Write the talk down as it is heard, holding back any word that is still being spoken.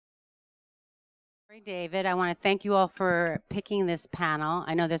David, I want to thank you all for picking this panel.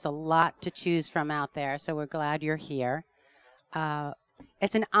 I know there's a lot to choose from out there, so we're glad you're here. Uh,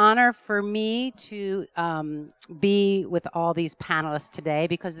 it's an honor for me to be with all these panelists today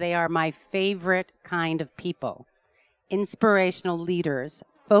because they are my favorite kind of people. Inspirational leaders,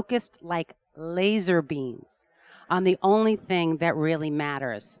 focused like laser beams on the only thing that really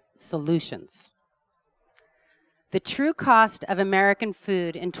matters, solutions. The true cost of American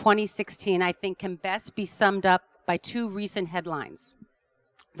food in 2016, I think, can best be summed up by two recent headlines.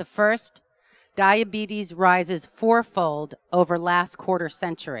 The first, diabetes rises fourfold over last quarter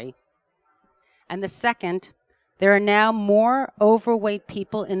century. And the second, there are now more overweight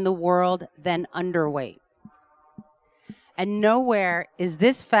people in the world than underweight. And nowhere is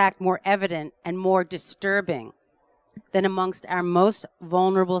this fact more evident and more disturbing than amongst our most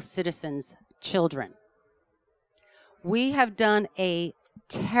vulnerable citizens, children. We have done a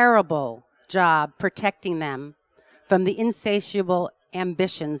terrible job protecting them from the insatiable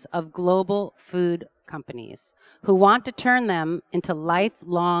ambitions of global food companies who want to turn them into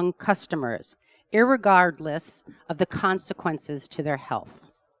lifelong customers, irregardless of the consequences to their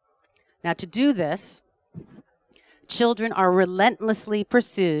health. Now, to do this, children are relentlessly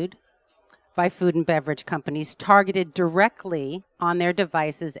pursued by food and beverage companies, targeted directly on their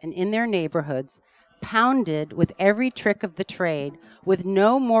devices and in their neighborhoods, pounded with every trick of the trade, with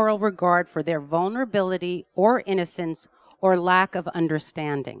no moral regard for their vulnerability or innocence or lack of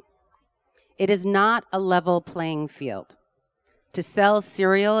understanding. It is not a level playing field. To sell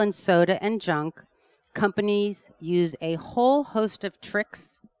cereal and soda and junk, companies use a whole host of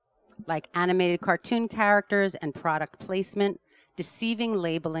tricks like animated cartoon characters and product placement, deceiving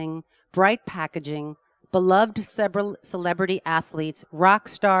labeling, bright packaging, beloved celebrity athletes, rock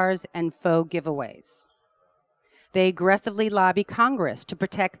stars, and faux giveaways. They aggressively lobby Congress to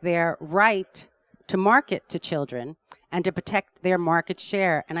protect their right to market to children and to protect their market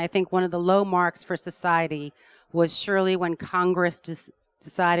share. And I think one of the low marks for society was surely when Congress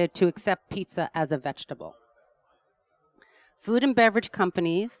decided to accept pizza as a vegetable. Food and beverage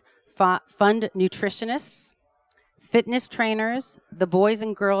companies fund nutritionists, fitness trainers, the Boys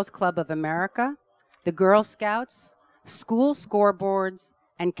and Girls Club of America, the Girl Scouts, school scoreboards,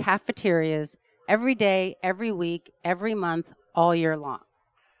 and cafeterias every day, every week, every month, all year long.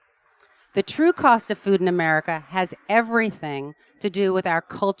 The true cost of food in America has everything to do with our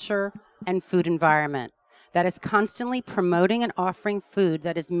culture and food environment that is constantly promoting and offering food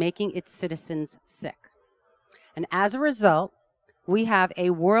that is making its citizens sick. And as a result, we have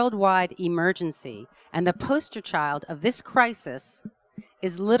a worldwide emergency, and the poster child of this crisis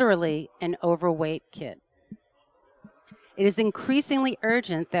is literally an overweight kid. It is increasingly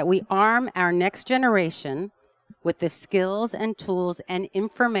urgent that we arm our next generation with the skills and tools and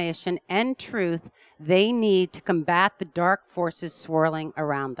information and truth they need to combat the dark forces swirling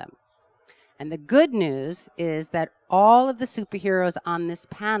around them. And the good news is that all of the superheroes on this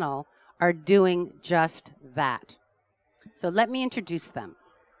panel are doing just that. So let me introduce them.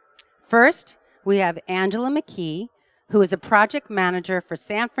 First, we have Angela McKee, who is a project manager for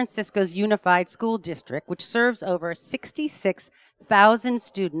San Francisco's Unified School District, which serves over 66,000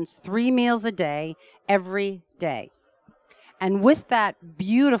 students 3 meals a day, every day. And with that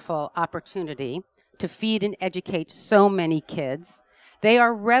beautiful opportunity to feed and educate so many kids, they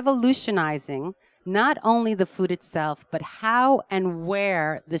are revolutionizing not only the food itself, but how and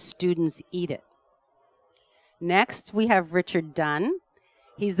where the students eat it. Next, we have Richard Dunn.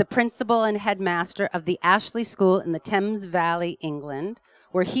 He's the principal and headmaster of the Ashley School in the Thames Valley, England,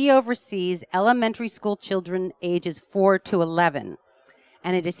 where he oversees elementary school children ages 4 to 11.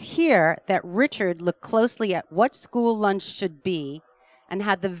 And it is here that Richard looked closely at what school lunch should be and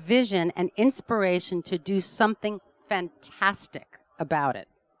had the vision and inspiration to do something fantastic about it.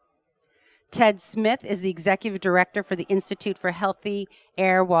 Ted Smith is the executive director for the Institute for Healthy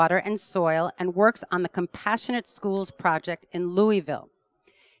Air, Water, and Soil and works on the Compassionate Schools Project in Louisville.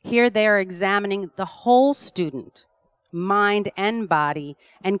 Here they are examining the whole student, mind and body,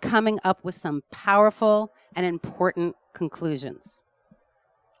 and coming up with some powerful and important conclusions.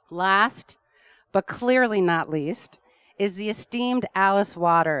 Last, but clearly not least, is the esteemed Alice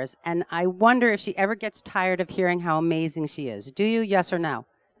Waters, and I wonder if she ever gets tired of hearing how amazing she is. Do you, yes or no?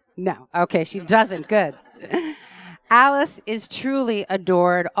 No. Okay, she doesn't. Good. Alice is truly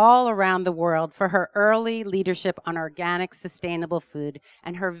adored all around the world for her early leadership on organic, sustainable food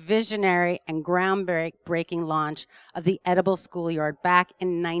and her visionary and groundbreaking launch of the Edible Schoolyard back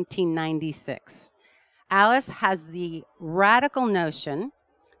in 1996. Alice has the radical notion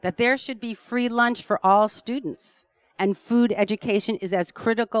that there should be free lunch for all students and food education is as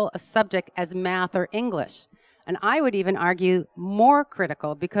critical a subject as math or English. And I would even argue more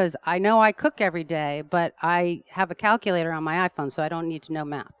critical, because I know I cook every day, but I have a calculator on my iPhone, so I don't need to know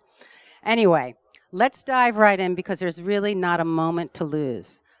math. Anyway, let's dive right in, because there's really not a moment to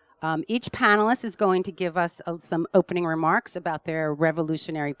lose. Each panelist is going to give us some opening remarks about their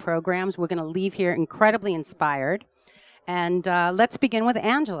revolutionary programs. We're going to leave here incredibly inspired. And let's begin with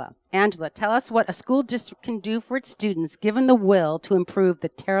Angela. Angela, tell us what a school district can do for its students, given the will to improve the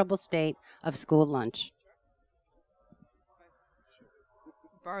terrible state of school lunch.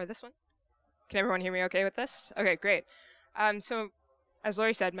 Borrow this one. Can everyone hear me okay with this? Okay, great. So, as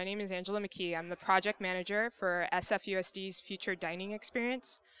Lori said, my name is Angela McKee. I'm the project manager for SFUSD's Future Dining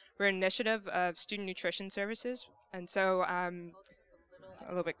Experience. We're an initiative of student nutrition services. And so, a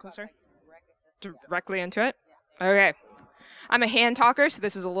little bit closer. Directly into it? Okay. I'm a hand talker, so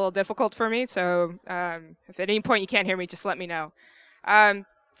this is a little difficult for me. So, if at any point you can't hear me, just let me know.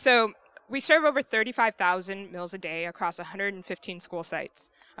 So, we serve over 35,000 meals a day across 115 school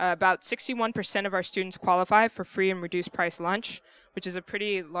sites. About 61% of our students qualify for free and reduced price lunch, which is a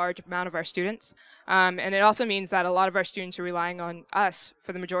pretty large amount of our students. And it also means that a lot of our students are relying on us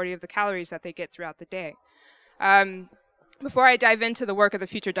for the majority of the calories that they get throughout the day. Before I dive into the work of the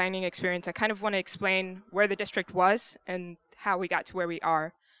Future Dining Experience, I kind of want to explain where the district was and how we got to where we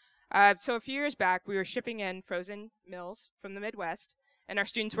are. So a few years back, we were shipping in frozen meals from the Midwest, and our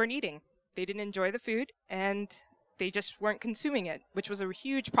students weren't eating. They didn't enjoy the food, and they just weren't consuming it, which was a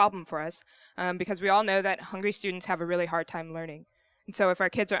huge problem for us, because we all know that hungry students have a really hard time learning. And so if our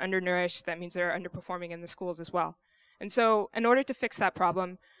kids are undernourished, that means they're underperforming in the schools as well. And so in order to fix that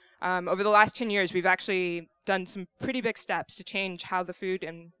problem, over the last 10 years, we've actually done some pretty big steps to change how the food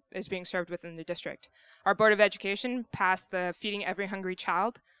is being served within the district. Our Board of Education passed the Feeding Every Hungry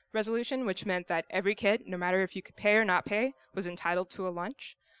Child resolution, which meant that every kid, no matter if you could pay or not pay, was entitled to a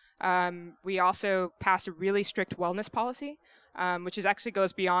lunch. We also passed a really strict wellness policy, which actually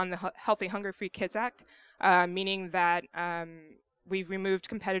goes beyond the Healthy Hunger Free Kids Act, meaning that we've removed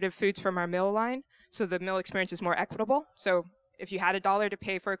competitive foods from our meal line, so the meal experience is more equitable. So if you had $1 to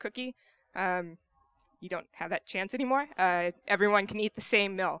pay for a cookie, you don't have that chance anymore. Everyone can eat the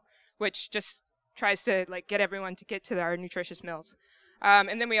same meal, which just tries to get everyone to get to our nutritious meals.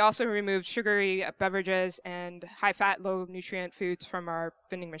 And then we also removed sugary beverages and high-fat, low-nutrient foods from our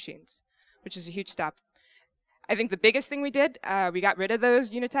vending machines, which is a huge step. I think the biggest thing we did, we got rid of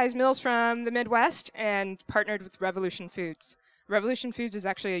those unitized meals from the Midwest and partnered with Revolution Foods. Revolution Foods is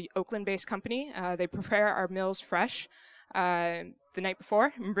actually an Oakland-based company. They prepare our meals fresh the night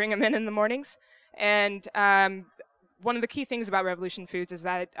before and bring them in the mornings. And one of the key things about Revolution Foods is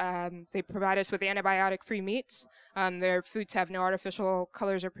that they provide us with antibiotic-free meats. Their foods have no artificial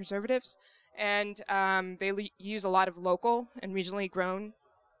colors or preservatives. And they use a lot of local and regionally grown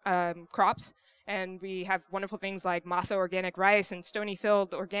crops. And we have wonderful things like Masa organic rice and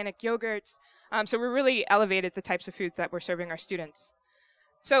Stonyfield organic yogurts. So we're really elevated the types of food that we're serving our students.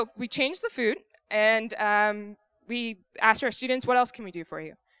 So we changed the food, and we asked our students, what else can we do for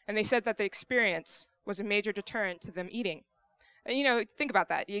you? And they said that the experience was a major deterrent to them eating. And, think about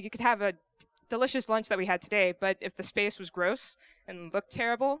that. You could have a delicious lunch that we had today, but if the space was gross and looked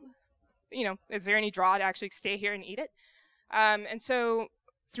terrible, is there any draw to actually stay here and eat it? And so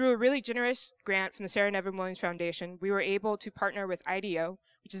through a really generous grant from the Sarah Nevin Williams Foundation, we were able to partner with IDEO,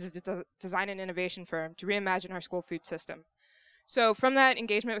 which is a design and innovation firm, to reimagine our school food system. So from that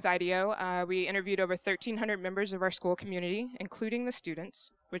engagement with IDEO, we interviewed over 1,300 members of our school community, including the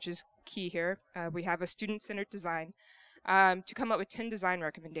students, which is key here. We have a student-centered design to come up with 10 design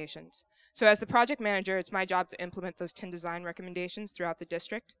recommendations. So as the project manager, it's my job to implement those 10 design recommendations throughout the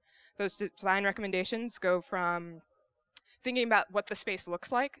district. Those design recommendations go from thinking about what the space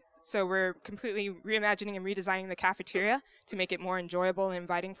looks like. So we're completely reimagining and redesigning the cafeteria to make it more enjoyable and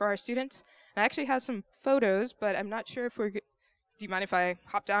inviting for our students. And I actually have some photos, but I'm not sure if we're... Do you mind if I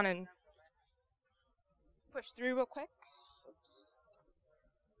hop down and push through real quick? Oops.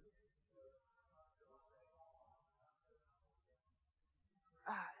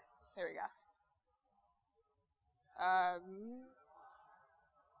 There we go.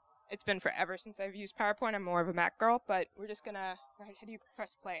 It's been forever since I've used PowerPoint. I'm more of a Mac girl, but we're just gonna... How do you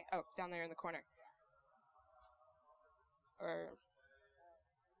press play? Oh, down there in the corner. Or...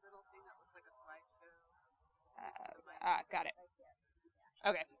 got it.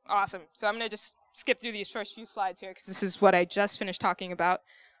 Okay, awesome. So I'm going to just skip through these first few slides here because this is what I just finished talking about.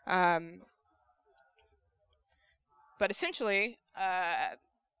 But essentially,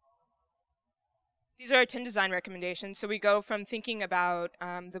 These are our 10 design recommendations. So we go from thinking about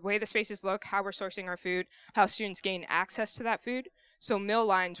the way the spaces look, how we're sourcing our food, how students gain access to that food. So meal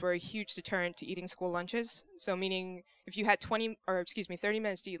lines were a huge deterrent to eating school lunches. So meaning if you had 30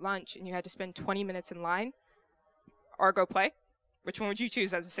 minutes to eat lunch and you had to spend 20 minutes in line or go play, which one would you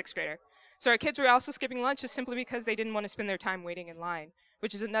choose as a sixth grader? So our kids were also skipping lunch just simply because they didn't want to spend their time waiting in line,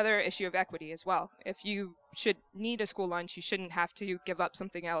 which is another issue of equity as well. If you should need a school lunch, you shouldn't have to give up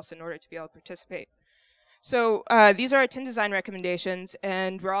something else in order to be able to participate. So these are our 10 design recommendations,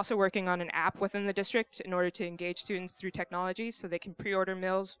 and we're also working on an app within the district in order to engage students through technology so they can pre-order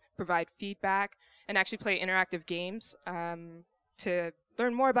meals, provide feedback, and actually play interactive games to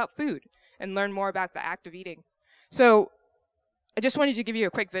learn more about food and learn more about the act of eating. So I just wanted to give you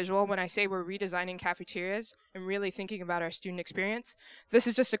a quick visual when I say we're redesigning cafeterias and really thinking about our student experience. This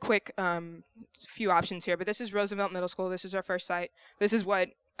is just a quick few options here, but this is Roosevelt Middle School. This is our first site. This is what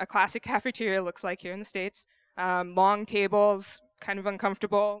a classic cafeteria looks like here in the States. Long tables, kind of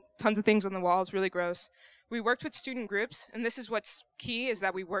uncomfortable, tons of things on the walls, really gross. We worked with student groups, and this is what's key, is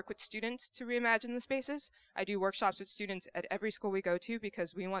that we work with students to reimagine the spaces. I do workshops with students at every school we go to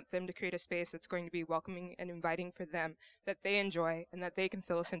because we want them to create a space that's going to be welcoming and inviting for them, that they enjoy, and that they can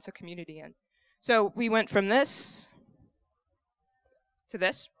feel a sense of community in. So we went from this to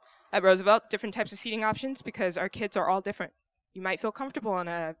this at Roosevelt, different types of seating options because our kids are all different. You might feel comfortable on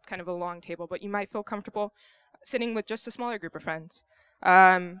a kind of a long table, but you might feel comfortable sitting with just a smaller group of friends.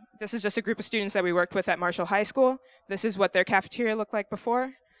 This is just a group of students that we worked with at Marshall High School. This is what their cafeteria looked like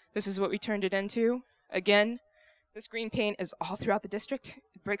before. This is what we turned it into. Again, this green paint is all throughout the district.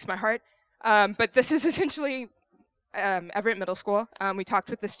 It breaks my heart. But this is essentially Everett Middle School. We talked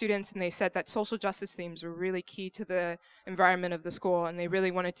with the students, and they said that social justice themes were really key to the environment of the school, and they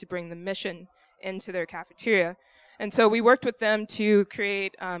really wanted to bring the mission into their cafeteria. And so we worked with them to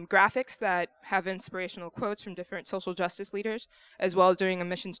create graphics that have inspirational quotes from different social justice leaders, as well as doing a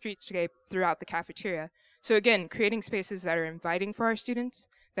mission streetscape throughout the cafeteria. So again, creating spaces that are inviting for our students,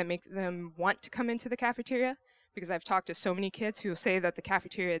 that make them want to come into the cafeteria, because I've talked to so many kids who say that the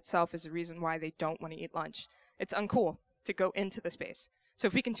cafeteria itself is the reason why they don't want to eat lunch. It's uncool to go into the space. So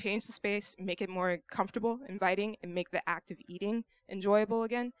if we can change the space, make it more comfortable, inviting, and make the act of eating enjoyable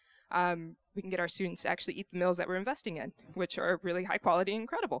again, we can get our students to actually eat the meals that we're investing in, which are really high quality and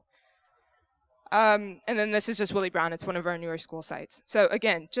incredible. And then this is just Willie Brown. It's one of our newer school sites. So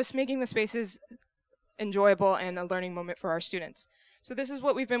again, just making the spaces enjoyable and a learning moment for our students. So this is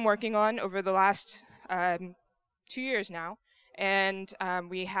what we've been working on over the last 2 years now. And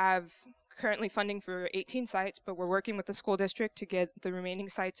we have currently funding for 18 sites, but we're working with the school district to get the remaining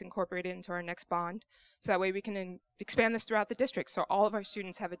sites incorporated into our next bond. So that way we can expand this throughout the district so all of our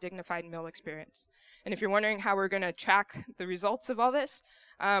students have a dignified meal experience. And if you're wondering how we're going to track the results of all this,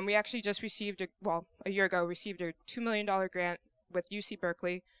 we actually just received, a year ago, received a $2 million grant with UC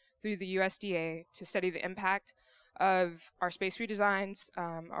Berkeley through the USDA to study the impact of our space redesigns,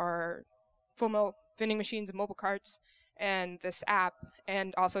 our full meal vending machines and mobile carts, and this app,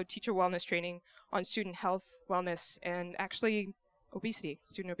 and also teacher wellness training on student health, wellness, and actually obesity,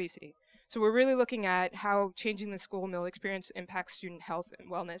 student obesity. So we're really looking at how changing the school meal experience impacts student health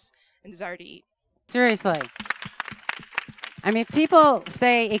and wellness and desire to eat. Seriously. I mean, if people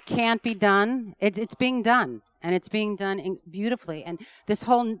say it can't be done, it's being done. And it's being done beautifully. And this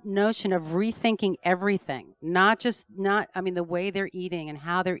whole notion of rethinking everything, the way they're eating and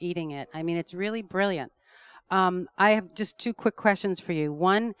how they're eating it. I mean, it's really brilliant. I have just two quick questions for you.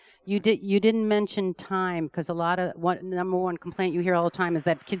 One, you didn't mention time, because number one complaint you hear all the time is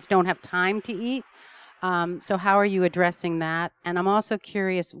that kids don't have time to eat. So how are you addressing that? And I'm also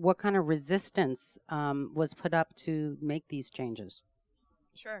curious what kind of resistance was put up to make these changes?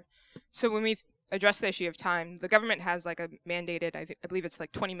 Sure. So when we address the issue of time, the government has like a mandated, I believe it's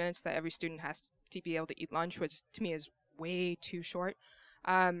like 20 minutes that every student has to be able to eat lunch, which to me is way too short.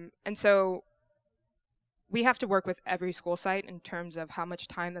 And so we have to work with every school site in terms of how much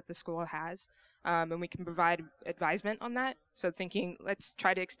time that the school has, and we can provide advisement on that. So thinking, let's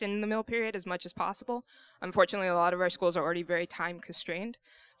try to extend the meal period as much as possible. Unfortunately, a lot of our schools are already very time constrained.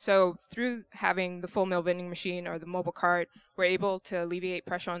 So through having the full meal vending machine or the mobile cart, we're able to alleviate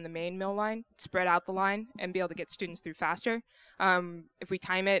pressure on the main meal line, spread out the line, and be able to get students through faster. If we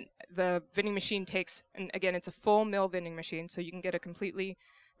time it, the vending machine takes, and again, it's a full meal vending machine, so you can get a completely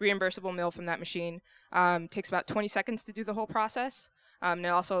reimbursable meal from that machine. Takes about 20 seconds to do the whole process. And it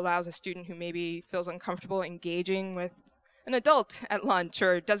also allows a student who maybe feels uncomfortable engaging with an adult at lunch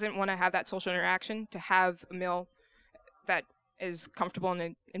or doesn't want to have that social interaction to have a meal that is comfortable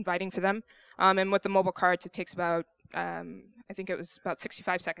and inviting for them. And with the mobile carts, it takes about I think it was about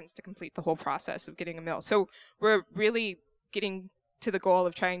 65 seconds to complete the whole process of getting a meal. So we're really getting to the goal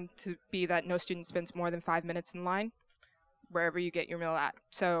of trying to be that no student spends more than 5 minutes in line wherever you get your meal at.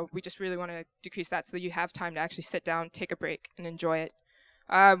 So we just really want to decrease that so that you have time to actually sit down, take a break, and enjoy it.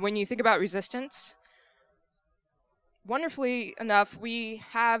 When you think about resistance, wonderfully enough, we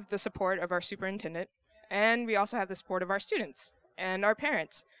have the support of our superintendent, and we also have the support of our students and our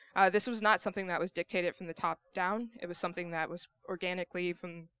parents. This was not something that was dictated from the top down. It was something that was organically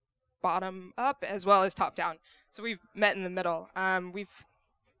from bottom up as well as top down. So we've met in the middle. I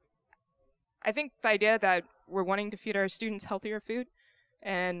think the idea that we're wanting to feed our students healthier food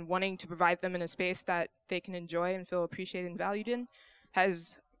and wanting to provide them in a space that they can enjoy and feel appreciated and valued in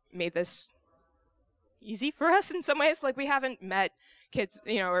has made this easy for us in some ways. Like, we haven't met kids,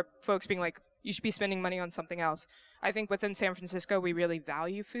 or folks being like, you should be spending money on something else. I think within San Francisco, we really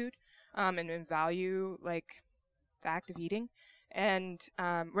value food and value, like, the act of eating. And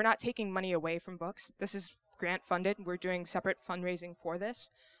we're not taking money away from books. This is grant funded. We're doing separate fundraising for this.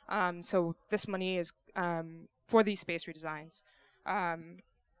 So this money is for these space redesigns.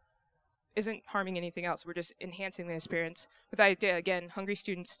 Isn't harming anything else. We're just enhancing the experience with the idea, again, hungry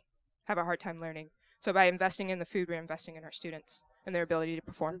students have a hard time learning. So by investing in the food, we're investing in our students and their ability to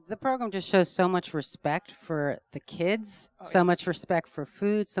perform. The program just shows so much respect for the kids, so much respect for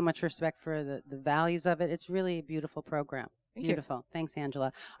food, so much respect for the values of it. It's really a beautiful program. Beautiful. Thanks,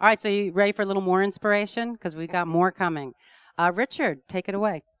 Angela. All right, so you ready for a little more inspiration? Because we got more coming. Richard, take it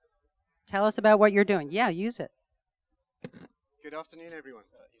away. Tell us about what you're doing. Yeah, use it. Good afternoon, everyone.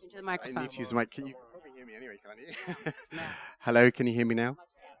 Into the microphone. I need to use the mic. Can you probably hear me anyway, can't you? No. Hello, can you hear me now?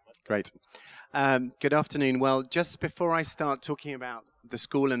 Great. Good afternoon. Well, just before I start talking about the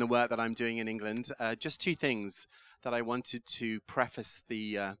school and the work that I'm doing in England, just two things that I wanted to preface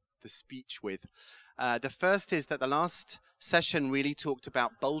the speech with. The first is that the last session really talked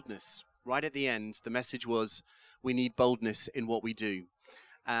about boldness. Right at the end, the message was, we need boldness in what we do.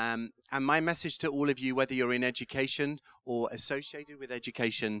 And my message to all of you, whether you're in education or associated with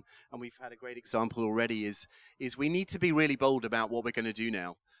education, and we've had a great example already, is we need to be really bold about what we're going to do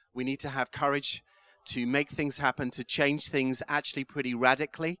now. We need to have courage to make things happen, to change things actually pretty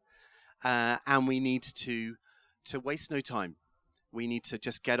radically, and we need to waste no time. We need to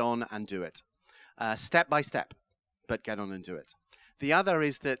just get on and do it, step by step, but get on and do it. The other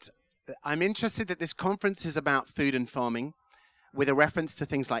is that I'm interested that this conference is about food and farming, with a reference to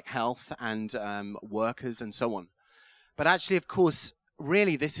things like health and workers and so on. But actually, of course,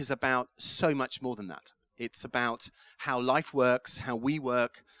 really this is about so much more than that. It's about how life works, how we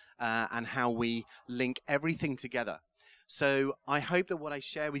work, and how we link everything together. So I hope that what I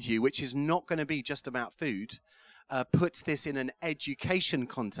share with you, which is not going to be just about food, puts this in an education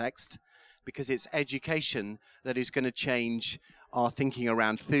context, because it's education that is going to change our thinking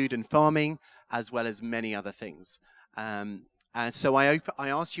around food and farming, as well as many other things. And so I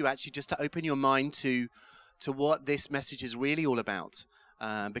ask you actually just to open your mind to what this message is really all about,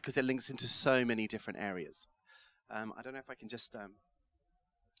 because it links into so many different areas. I don't know if I can just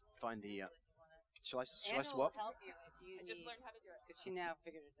find the. Shall I swap? Help you if you just learned how to do it, because she now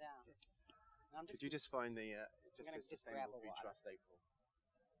figured it out. Could you just find the Sustainable Food Trust April?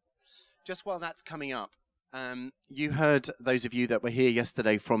 Just while that's coming up, you heard, those of you that were here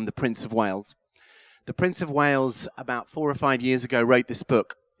yesterday, from the Prince of Wales. The Prince of Wales, about 4 or 5 years ago, wrote this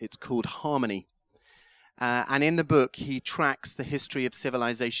book. It's called Harmony. And in the book, he tracks the history of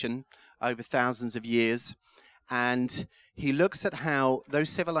civilization over thousands of years. And he looks at how those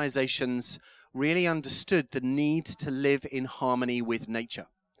civilizations really understood the need to live in harmony with nature.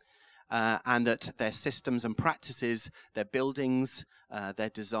 And that their systems and practices, their buildings, their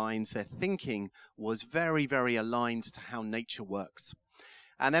designs, their thinking was very, very aligned to how nature works.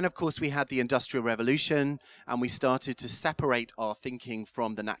 And then, of course, we had the Industrial Revolution, and we started to separate our thinking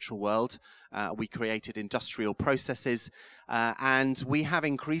from the natural world. We created industrial processes, and we have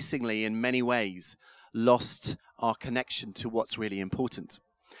increasingly, in many ways, lost our connection to what's really important.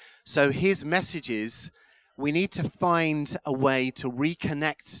 So his message is, we need to find a way to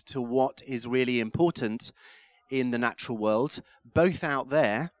reconnect to what is really important in the natural world, both out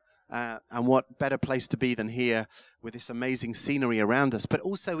there, and what better place to be than here with this amazing scenery around us, but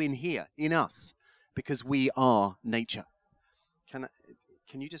also in here, in us, because we are nature. Can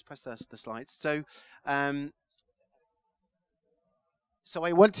you just press the slides? So I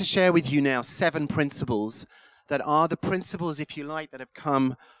want to share with you now 7 principles that are the principles, if you like, that have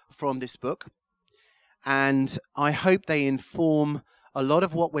come from this book. And I hope they inform a lot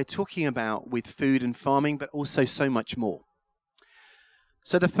of what we're talking about with food and farming, but also so much more.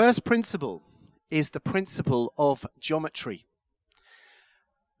 So the first principle is the principle of geometry.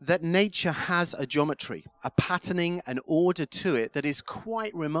 That nature has a geometry, a patterning, an order to it that is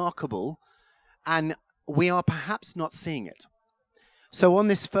quite remarkable, and we are perhaps not seeing it. So on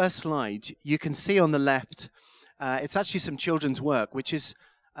this first slide, you can see on the left, it's actually some children's work, which is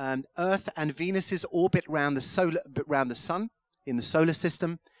Earth and Venus's orbit around the sun in the solar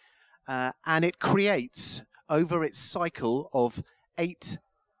system, and it creates, over its cycle of 8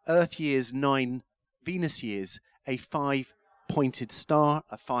 Earth years, 9 Venus years, a 5-pointed star,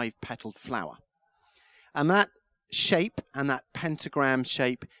 a 5-petaled flower. And that shape and that pentagram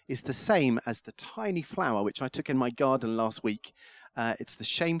shape is the same as the tiny flower which I took in my garden last week. It's the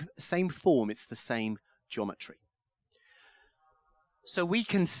same form, it's the same geometry. So we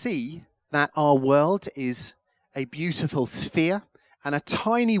can see that our world is a beautiful sphere, and a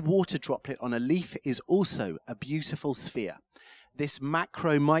tiny water droplet on a leaf is also a beautiful sphere. This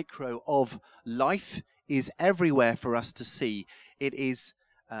macro-micro of life is everywhere for us to see. It is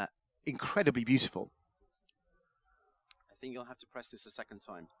incredibly beautiful. I think you'll have to press this a second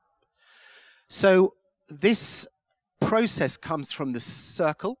time. So this process comes from the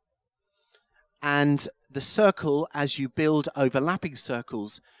circle, and the circle, as you build overlapping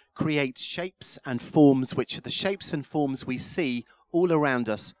circles, creates shapes and forms, which are the shapes and forms we see all around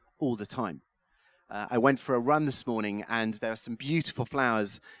us all the time. I went for a run this morning, and there are some beautiful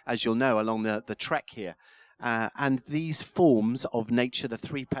flowers, as you'll know, along the trek here. And these forms of nature, the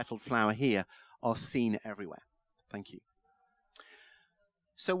 3-petaled flower here, are seen everywhere. Thank you.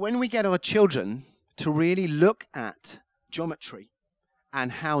 So when we get our children to really look at geometry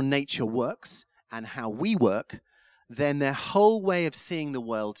and how nature works and how we work, then their whole way of seeing the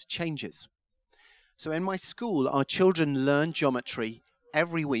world changes. So in my school, our children learn geometry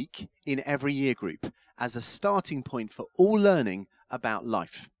every week in every year group as a starting point for all learning about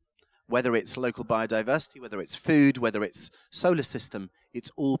life. Whether it's local biodiversity, whether it's food, whether it's solar system,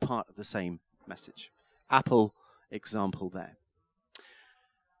 it's all part of the same message. Apple example there.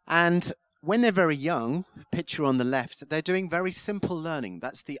 And when they're very young, picture on the left, they're doing very simple learning.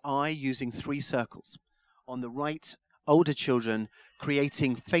 That's the eye using 3 circles. On the right, older children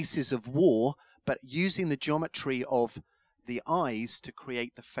creating faces of war, but using the geometry of the eyes to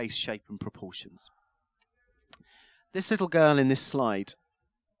create the face shape and proportions. This little girl in this slide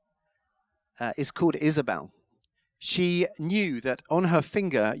is called Isabel. She knew that on her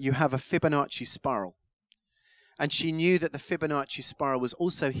finger you have a Fibonacci spiral. And she knew that the Fibonacci spiral was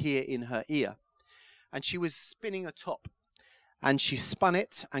also here in her ear. And she was spinning a top. And she spun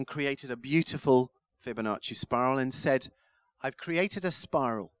it and created a beautiful Fibonacci spiral and said, I've created a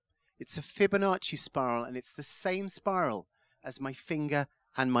spiral. It's a Fibonacci spiral, and it's the same spiral as my finger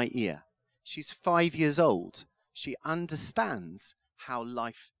and my ear. She's 5 years old. She understands how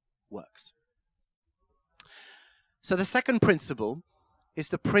life works. So the second principle is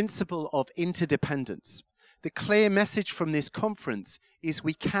the principle of interdependence. The clear message from this conference is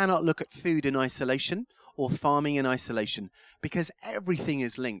we cannot look at food in isolation or farming in isolation, because everything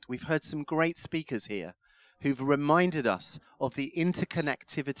is linked. We've heard some great speakers here who've reminded us of the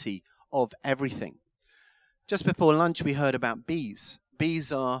interconnectivity of everything. Just before lunch, we heard about bees.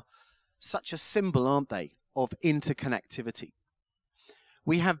 Bees are such a symbol, aren't they, of interconnectivity.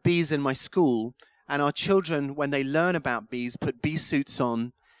 We have bees in my school, and our children, when they learn about bees, put bee suits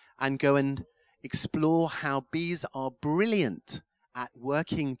on and go and explore how bees are brilliant at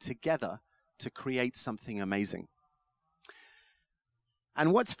working together to create something amazing.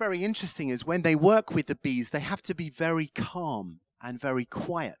 And what's very interesting is when they work with the bees, they have to be very calm and very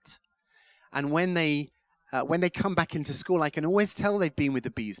quiet. And when they come back into school, I can always tell they've been with the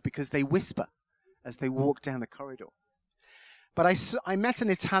bees because they whisper as they walk down the corridor. But I met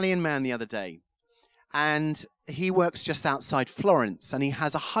an Italian man the other day, and he works just outside Florence, and he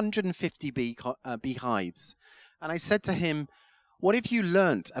has 150 beehives. And I said to him, what have you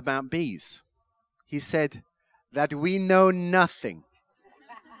learnt about bees? He said, that we know nothing.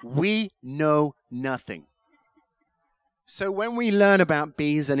 We know nothing. So when we learn about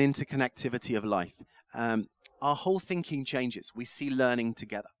bees and interconnectivity of life, our whole thinking changes. We see learning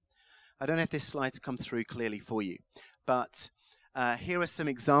together. I don't know if this slide's come through clearly for you, but here are some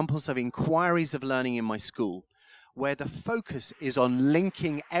examples of inquiries of learning in my school where the focus is on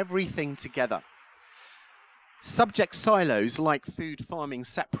linking everything together. Subject silos like food farming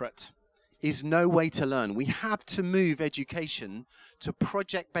separate is no way to learn. We have to move education to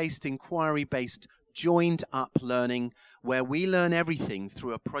project-based, inquiry-based, joined-up learning where we learn everything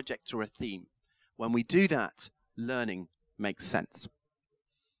through a project or a theme. When we do that, learning makes sense.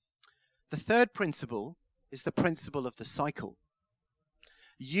 The third principle is the principle of the cycle.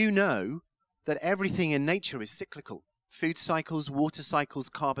 You know that everything in nature is cyclical. Food cycles, water cycles,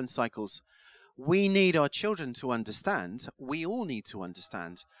 carbon cycles. We need our children to understand, we all need to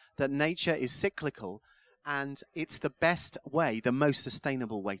understand, that nature is cyclical and it's the best way, the most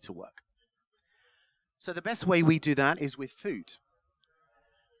sustainable way to work. So the best way we do that is with food.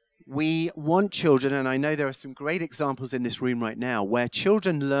 We want children, and I know there are some great examples in this room right now, where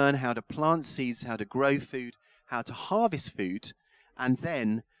children learn how to plant seeds, how to grow food, how to harvest food, and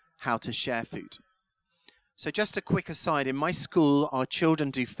then how to share food. So just a quick aside, in my school, our children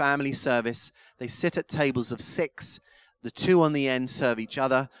do family service. They sit at tables of 6. The 2 on the end serve each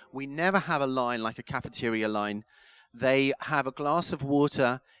other. We never have a line like a cafeteria line. They have a glass of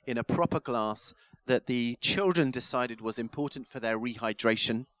water in a proper glass that the children decided was important for their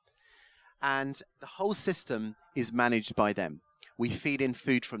rehydration. And the whole system is managed by them. We feed in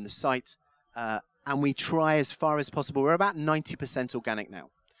food from the site, and we try as far as possible. We're about 90% organic now.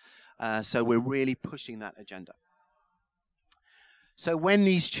 So we're really pushing that agenda. So when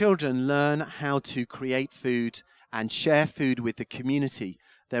these children learn how to create food and share food with the community,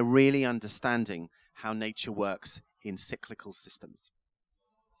 they're really understanding how nature works in cyclical systems.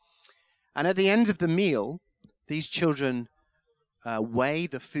 And at the end of the meal, these children weigh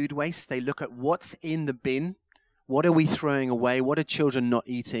the food waste. They look at what's in the bin, what are we throwing away, what are children not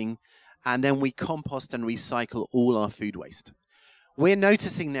eating, and then we compost and recycle all our food waste. We're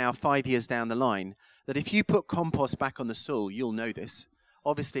noticing now, 5 years down the line, that if you put compost back on the soil, you'll know this.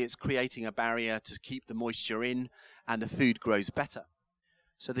 Obviously, it's creating a barrier to keep the moisture in, and the food grows better.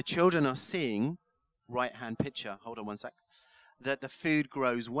 So the children are seeing, right-hand picture, hold on one sec, that the food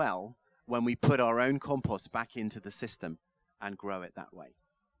grows well when we put our own compost back into the system and grow it that way.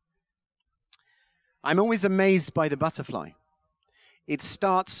 I'm always amazed by the butterfly. It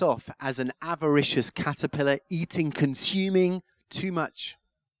starts off as an avaricious caterpillar, eating, consuming too much.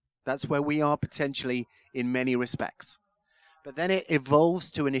 That's where we are potentially in many respects. But then it evolves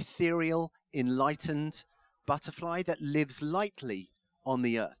to an ethereal, enlightened butterfly that lives lightly on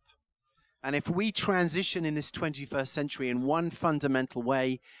the earth. And if we transition in this 21st century in one fundamental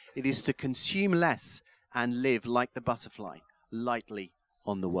way, it is to consume less and live like the butterfly, lightly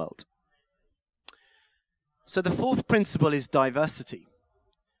on the world. So the fourth principle is diversity.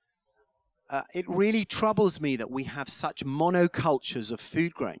 It really troubles me that we have such monocultures of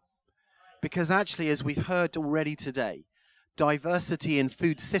food growing, because actually, as we've heard already today, diversity in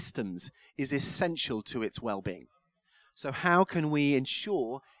food systems is essential to its well-being. So how can we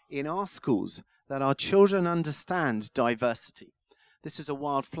ensure in our schools that our children understand diversity? This is a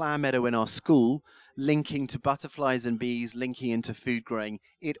wildflower meadow in our school, linking to butterflies and bees, linking into food growing.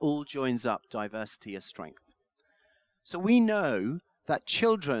 It all joins up diversity as strength. So we know that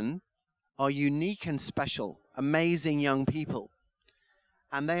children are unique and special, amazing young people.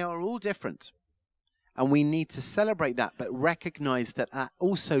 And they are all different. And we need to celebrate that, but recognize that that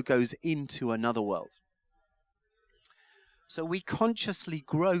also goes into another world. So we consciously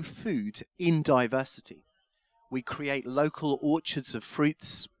grow food in diversity. We create local orchards of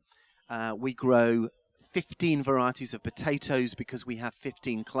fruits. We grow 15 varieties of potatoes because we have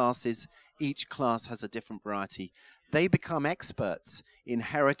 15 classes. Each class has a different variety. They become experts in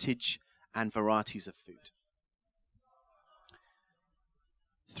heritage and varieties of food.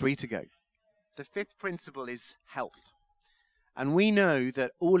 3 to go. The fifth principle is health. And we know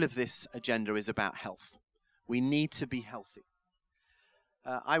that all of this agenda is about health. We need to be healthy.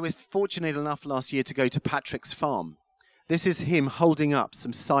 I was fortunate enough last year to go to Patrick's farm. This is him holding up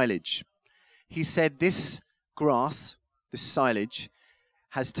some silage. He said this grass, this silage,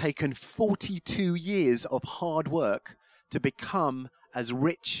 has taken 42 years of hard work to become as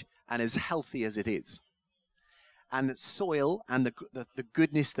rich and as healthy as it is. And soil and the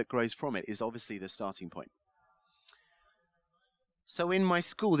goodness that grows from it is obviously the starting point. So in my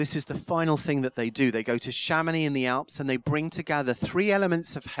school, this is the final thing that they do. They go to Chamonix in the Alps and they bring together 3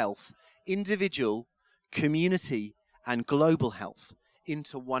 elements of health: individual, community, and global health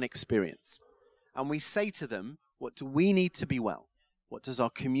into one experience. And we say to them, what do we need to be well? What does our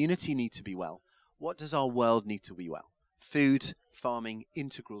community need to be well? What does our world need to be well? Food, farming,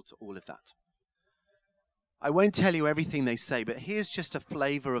 integral to all of that. I won't tell you everything they say, but here's just a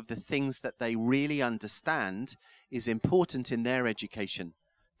flavor of the things that they really understand is important in their education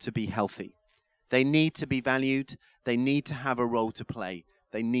to be healthy. They need to be valued. They need to have a role to play.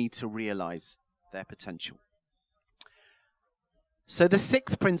 They need to realize their potential. So the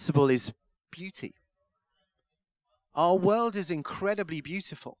 6th principle is beauty. Our world is incredibly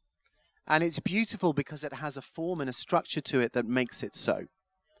beautiful, and it's beautiful because it has a form and a structure to it that makes it so.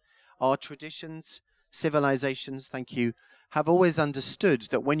 Our traditions civilizations, thank you, have always understood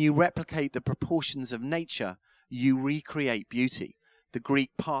that when you replicate the proportions of nature, you recreate beauty. The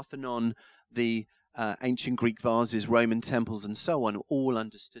Greek Parthenon, the ancient Greek vases, Roman temples, and so on, all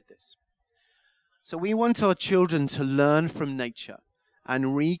understood this. So we want our children to learn from nature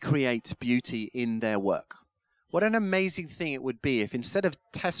and recreate beauty in their work. What an amazing thing it would be if instead of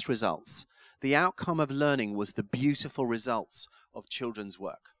test results, the outcome of learning was the beautiful results of children's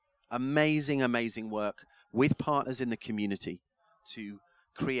work. Amazing, amazing work with partners in the community to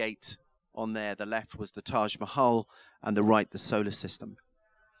create. On there, the left was the Taj Mahal and the right, the solar system.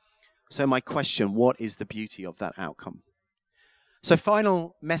 So my question, what is the beauty of that outcome? So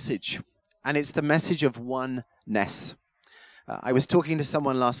final message, and it's the message of oneness. I was talking to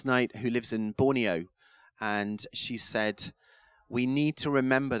someone last night who lives in Borneo, and she said, we need to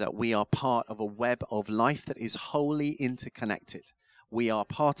remember that we are part of a web of life that is wholly interconnected. We are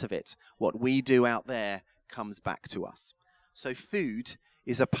part of it. What we do out there comes back to us. So food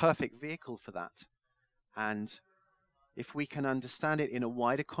is a perfect vehicle for that. And if we can understand it in a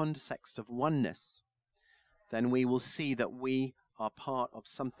wider context of oneness, then we will see that we are part of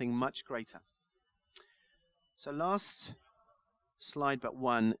something much greater. So last slide but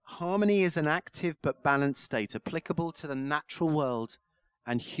one. Harmony is an active but balanced state applicable to the natural world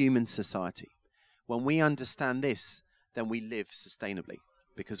and human society. When we understand this, then we live sustainably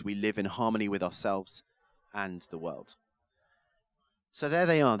because we live in harmony with ourselves and the world. So there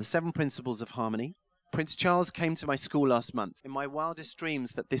they are, the 7 principles of harmony. Prince Charles came to my school last month. In my wildest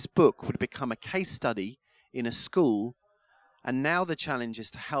dreams that this book would become a case study in a school, and now the challenge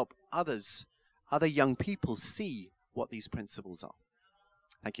is to help others, other young people, see what these principles are.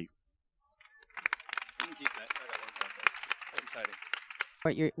 Thank you. You can keep that. That's exciting.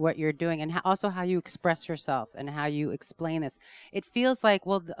 What you're doing, and also how you express yourself and how you explain this. It feels like,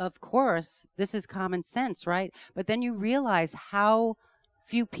 well, of course, this is common sense, right? But then you realize how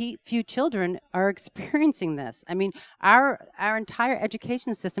few children are experiencing this. I mean, our entire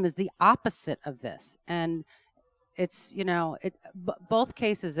education system is the opposite of this, and it's, you know, both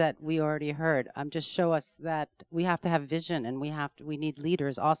cases that we already heard just show us that we have to have vision, and we need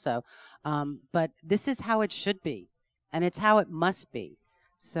leaders also. But this is how it should be, and it's how it must be.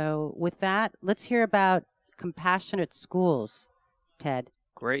 So with that, let's hear about compassionate schools. Ted.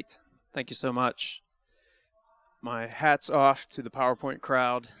 Great. Thank you so much. My hat's off to the PowerPoint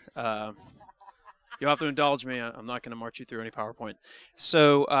crowd. You'll have to indulge me. I'm not going to march you through any PowerPoint.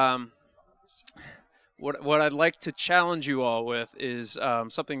 So what I'd like to challenge you all with is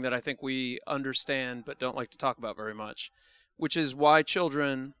something that I think we understand but don't like to talk about very much, which is why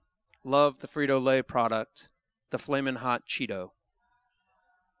children love the Frito-Lay product, the Flamin' Hot Cheeto.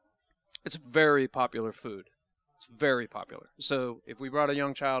 It's a very popular food. It's very popular. So if we brought a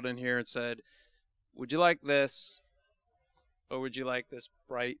young child in here and said, would you like this, or would you like this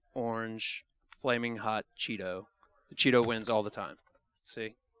bright orange flaming hot Cheeto? The Cheeto wins all the time.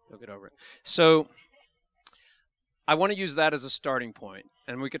 See? You'll get over it. So I want to use that as a starting point.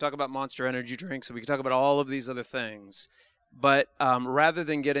 And we could talk about Monster Energy drinks, and we could talk about all of these other things. But rather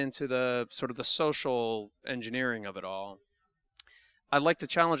than get into the sort of the social engineering of it all, I'd like to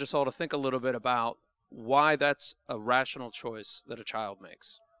challenge us all to think a little bit about why that's a rational choice that a child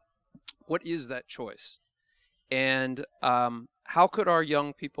makes. What is that choice? And how could our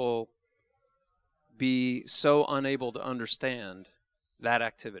young people be so unable to understand that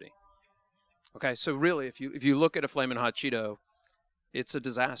activity? Okay, so really, if you look at a Flamin' Hot Cheeto, it's a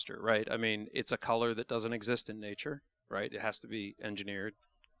disaster, right? I mean, it's a color that doesn't exist in nature, right? It has to be engineered.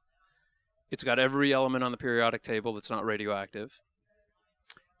 It's got every element on the periodic table that's not radioactive.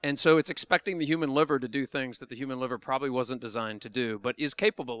 And so it's expecting the human liver to do things that the human liver probably wasn't designed to do, but is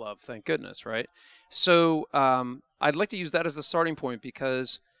capable of, thank goodness, right? So I'd like to use that as the starting point,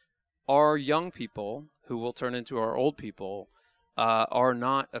 because our young people, who will turn into our old people, are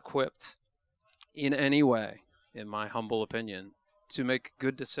not equipped in any way, in my humble opinion, to make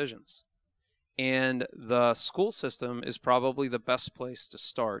good decisions. And the school system is probably the best place to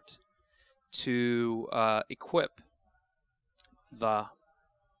start to equip the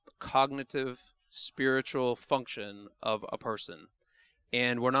cognitive, spiritual function of a person.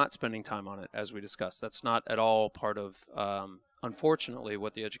 And we're not spending time on it, as we discussed. That's not at all part of, unfortunately,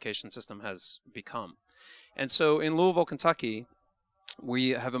 what the education system has become. And so in Louisville, Kentucky, we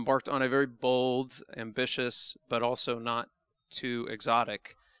have embarked on a very bold, ambitious, but also not too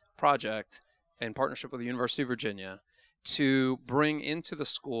exotic project in partnership with the University of Virginia to bring into the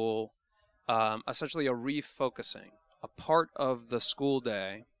school essentially a refocusing, a part of the school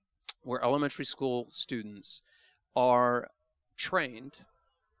day where elementary school students are trained,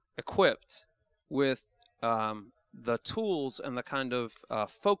 equipped with the tools and the kind of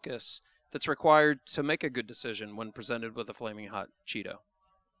focus that's required to make a good decision when presented with a flaming hot Cheeto.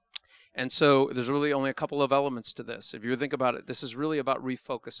 And so there's really only a couple of elements to this. If you think about it, this is really about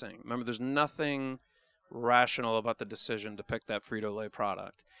refocusing. Remember, there's nothing rational about the decision to pick that Frito-Lay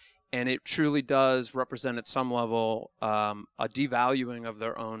product. And it truly does represent at some level a devaluing of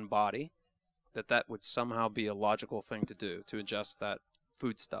their own body, that would somehow be a logical thing to do, to ingest that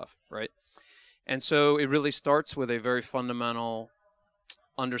food stuff, right? And so it really starts with a very fundamental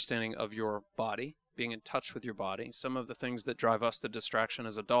understanding of your body, being in touch with your body. Some of the things that drive us to distraction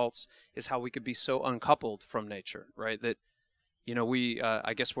as adults is how we could be so uncoupled from nature, right? That, you know,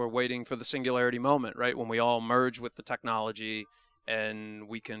 I guess we're waiting for the singularity moment, right? When we all merge with the technology and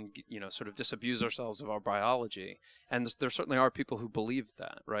we can, you know, sort of disabuse ourselves of our biology. And there certainly are people who believe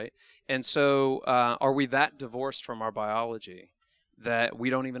that, right? And so are we that divorced from our biology that we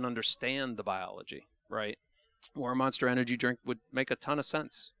don't even understand the biology, right? Where a Monster Energy drink would make a ton of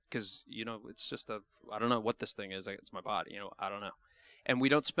sense because, you know, it's just I don't know what this thing is. It's my body, you know, I don't know. And we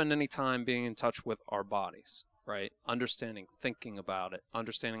don't spend any time being in touch with our bodies, right? Understanding, thinking about it,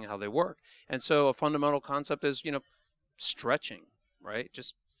 understanding how they work. And so a fundamental concept is, you know, stretching, right?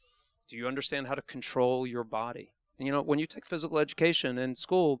 Just, do you understand how to control your body? And, you know, when you take physical education in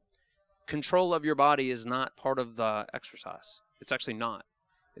school, control of your body is not part of the exercise. It's actually not.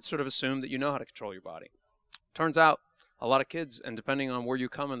 It's sort of assumed that you know how to control your body. Turns out a lot of kids, and depending on where you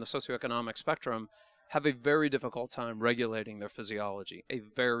come in the socioeconomic spectrum, have a very difficult time regulating their physiology, a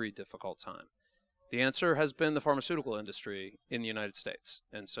very difficult time. The answer has been the pharmaceutical industry in the United States.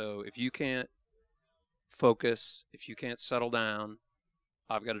 And so if you can't focus, if you can't settle down,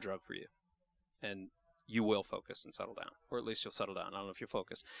 I've got a drug for you. And you will focus and settle down, or at least you'll settle down. I don't know if you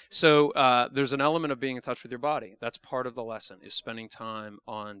focus. So there's an element of being in touch with your body. That's part of the lesson, is spending time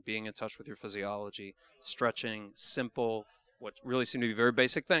on being in touch with your physiology, stretching, simple, what really seem to be very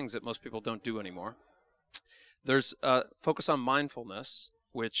basic things that most people don't do anymore. There's focus on mindfulness,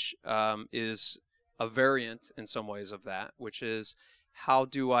 which is a variant in some ways of that, which is how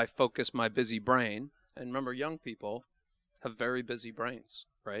do I focus my busy brain? And remember, young people have very busy brains,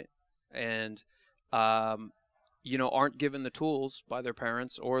 right? And you know, aren't given the tools by their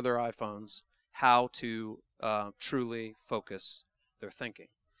parents or their iPhones how to truly focus their thinking.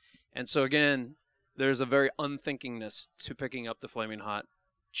 And so again, there's a very unthinkingness to picking up the flaming hot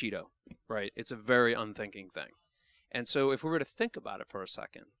Cheeto, right? It's a very unthinking thing. And so if we were to think about it for a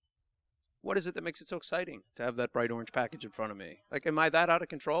second, what is it that makes it so exciting to have that bright orange package in front of me? Like, am I that out of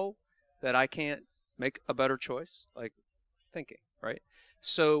control that I can't make a better choice? Like, thinking, right?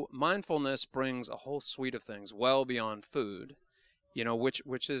 So mindfulness brings a whole suite of things well beyond food, you know,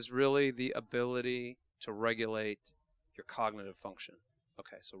 which is really the ability to regulate your cognitive function.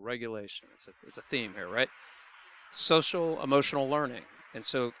 Okay, so regulation, it's a theme here, right? Social emotional learning. And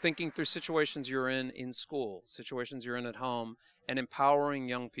so thinking through situations you're in school, situations you're in at home, and empowering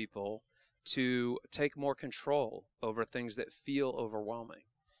young people to take more control over things that feel overwhelming.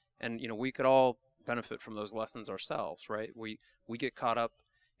 And, you know, we could all benefit from those lessons ourselves, right? We get caught up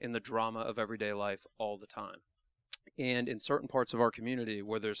in the drama of everyday life all the time. And in certain parts of our community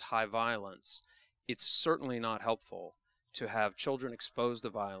where there's high violence, it's certainly not helpful to have children exposed to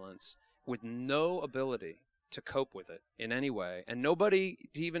violence with no ability to cope with it in any way, and nobody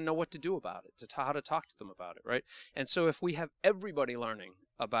to even know what to do about it, how to talk to them about it, right? And so if we have everybody learning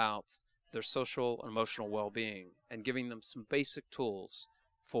about their social and emotional well-being and giving them some basic tools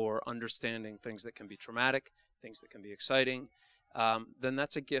for understanding things that can be traumatic, things that can be exciting, then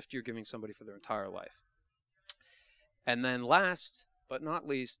that's a gift you're giving somebody for their entire life. And then last but not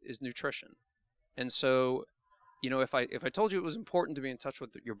least is nutrition. And so, you know, if I told you it was important to be in touch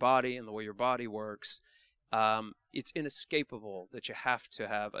with your body and the way your body works, it's inescapable that you have to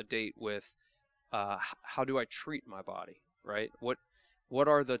have a date with how do I treat my body, right? What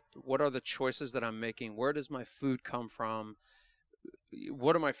are the choices that I'm making? Where does my food come from?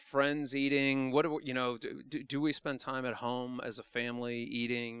 What are my friends eating? Do we spend time at home as a family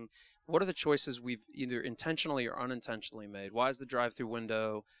eating? What are the choices we've either intentionally or unintentionally made? Why is the drive-through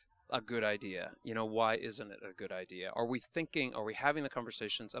window a good idea? You know, why isn't it a good idea? Are we having the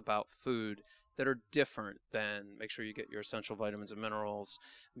conversations about food that are different than make sure you get your essential vitamins and minerals,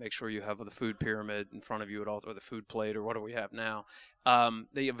 make sure you have the food pyramid in front of you at all, or the food plate, or what do we have now?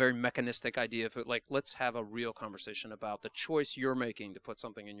 The very mechanistic idea of it, like, let's have a real conversation about the choice you're making to put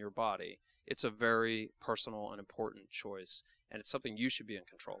something in your body. It's a very personal and important choice, and it's something you should be in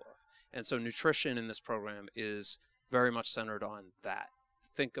control of. And so nutrition in this program is very much centered on that.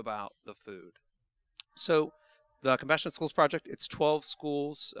 Think about the food. So The Compassionate Schools Project, it's 12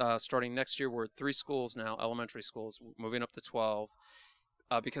 schools. Starting next year, we're at 3 schools now, elementary schools, moving up to 12.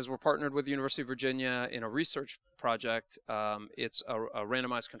 Because we're partnered with the University of Virginia in a research project, it's a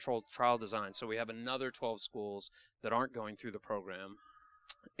randomized controlled trial design. So we have another 12 schools that aren't going through the program.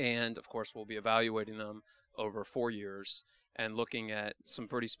 And, of course, we'll be evaluating them over 4 years and looking at some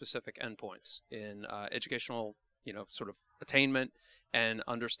pretty specific endpoints in educational, sort of attainment and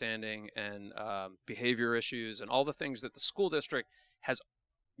understanding and behavior issues and all the things that the school district has,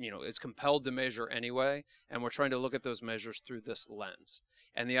 is compelled to measure anyway. And we're trying to look at those measures through this lens.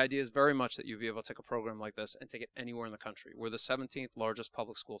 And the idea is very much that you'll be able to take a program like this and take it anywhere in the country. We're the 17th largest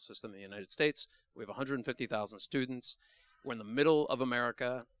public school system in the United States. We have 150,000 students. We're in the middle of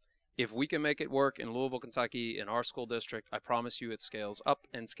America. If we can make it work in Louisville, Kentucky, in our school district, I promise you it scales up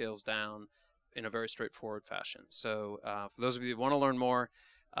and scales down in a very straightforward fashion. So for those of you who want to learn more,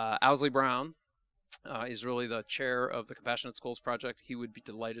 Owsley Brown is really the chair of the Compassionate Schools Project. He would be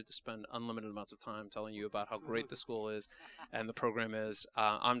delighted to spend unlimited amounts of time telling you about how great the school is and the program is.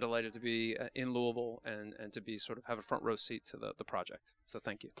 I'm delighted to be in Louisville and to be sort of have a front row seat to the project. So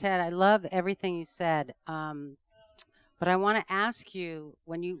thank you. Ted, I love everything you said. But I want to ask you,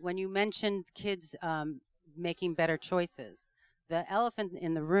 when you mentioned kids making better choices, the elephant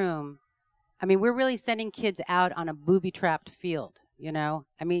in the room, I mean, we're really sending kids out on a booby-trapped field, I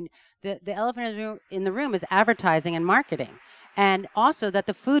mean, the elephant in the room is advertising and marketing. And also that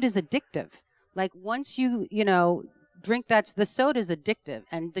the food is addictive. Like once you drink the soda is addictive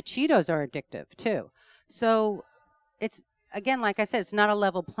and the Cheetos are addictive too. So it's, again, like I said, it's not a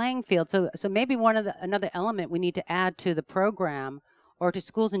level playing field. So maybe another element we need to add to the program or to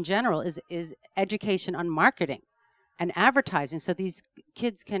schools in general is education on marketing and advertising, so these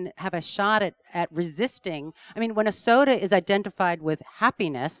kids can have a shot at resisting. I mean, when a soda is identified with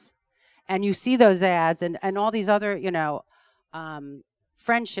happiness, and you see those ads and all these other,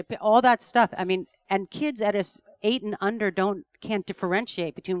 friendship, all that stuff. I mean, and kids at 8 and under can't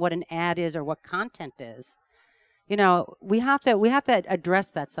differentiate between what an ad is or what content is. We have to address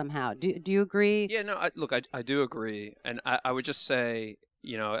that somehow. Do you agree? Yeah, no, I do agree, and I would just say,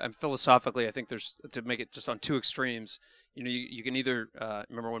 and philosophically, I think there's, to make it just on two extremes, you can either,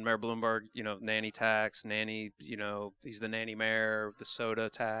 remember when Mayor Bloomberg, nanny tax, he's the nanny mayor, the soda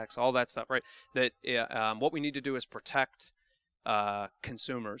tax, all that stuff, right? That what we need to do is protect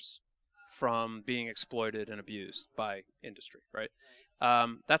consumers from being exploited and abused by industry, right?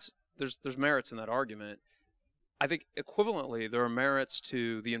 There's merits in that argument. I think equivalently, there are merits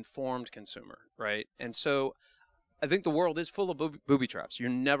to the informed consumer, right? And so I think the world is full of booby traps.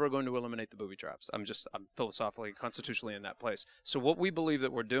 You're never going to eliminate the booby traps. I'm philosophically, constitutionally in that place. So what we believe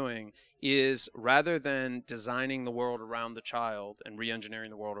that we're doing is, rather than designing the world around the child and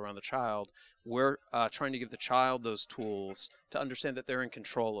re-engineering the world around the child, we're trying to give the child those tools to understand that they're in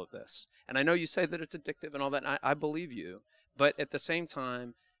control of this. And I know you say that it's addictive and all that, and I believe you. But at the same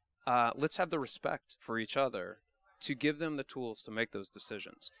time, let's have the respect for each other to give them the tools to make those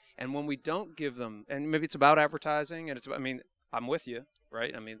decisions. And when we don't give them, and maybe it's about advertising, and it's about, I'm with you,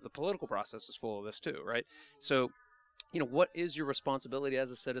 right? The political process is full of this too, right? So, what is your responsibility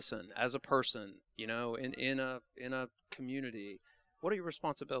as a citizen, as a person, in a community? What are your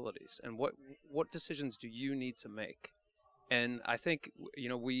responsibilities, and what decisions do you need to make? And I think,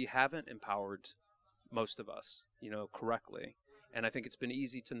 we haven't empowered most of us, correctly. And I think it's been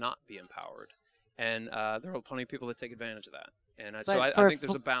easy to not be empowered. And there are plenty of people that take advantage of that. And so I think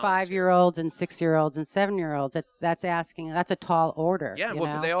there's a balance. 5-year-olds and 6-year-olds and 7-year-olds, that's a tall order. Yeah,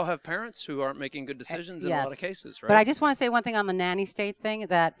 but they all have parents who aren't making good decisions in a lot of cases, right? But I just want to say one thing on the nanny state thing,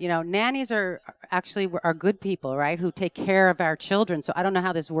 that, nannies are good people, right, who take care of our children. So I don't know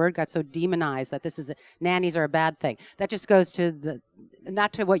how this word got so demonized, that nannies are a bad thing. That just goes to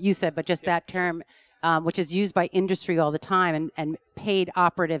not to what you said, but just that term. Which is used by industry all the time, and paid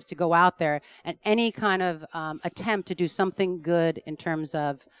operatives to go out there, and any kind of attempt to do something good in terms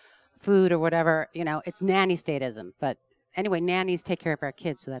of food or whatever, it's nanny statism. But anyway, nannies take care of our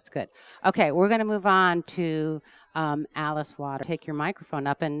kids, so that's good. Okay, we're going to move on to Alice Water. Take your microphone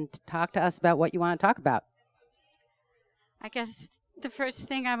up and talk to us about what you want to talk about. I guess the first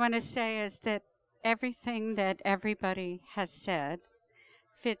thing I want to say is that everything that everybody has said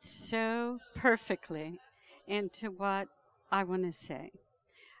fits so perfectly into what I want to say.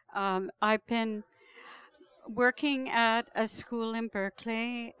 I've been working at a school in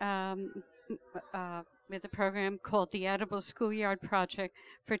Berkeley with a program called the Edible Schoolyard Project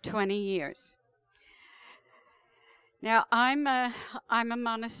for 20 years. Now, I'm a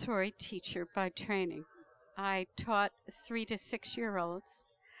Montessori teacher by training. I taught 3 to 6-year-olds.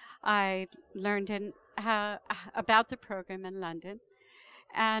 I learned in about the program in London.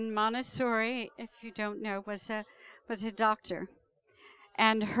 And Montessori, if you don't know, was a doctor.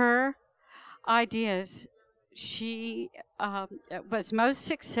 And her ideas, she was most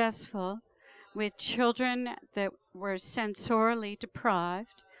successful with children that were sensorially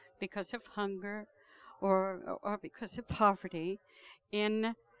deprived because of hunger or because of poverty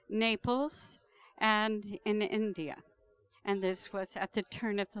in Naples and in India. And this was at the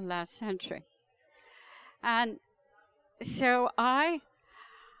turn of the last century. And so I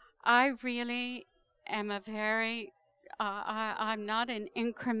really am a very, I'm not an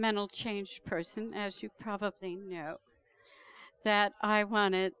incremental change person, as you probably know, that I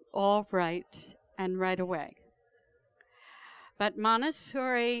want it all right and right away. But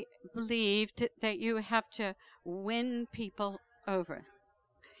Montessori believed that you have to win people over.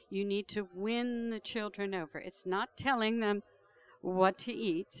 You need to win the children over. It's not telling them what to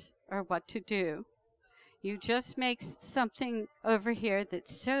eat or what to do. You just make something over here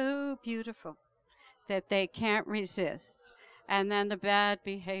that's so beautiful that they can't resist. And then the bad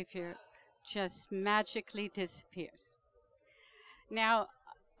behavior just magically disappears. Now,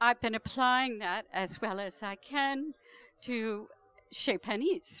 I've been applying that as well as I can to Chez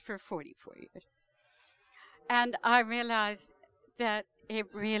Panisse for 44 years. And I realized that it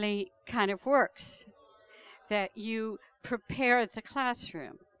really kind of works, that you prepare the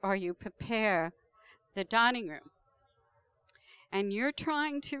classroom or you prepare the dining room, and you're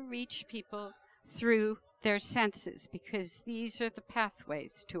trying to reach people through their senses, because these are the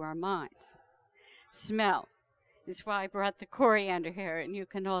pathways to our minds. Smell is why I brought the coriander here, and you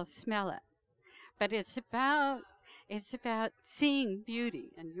can all smell it. But it's about seeing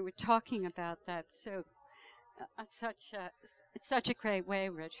beauty, and you were talking about that so such a great way,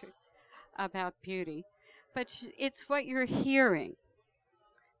 Richard, about beauty. But it's what you're hearing,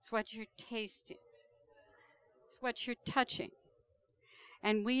 it's what you're tasting, it's what you're touching.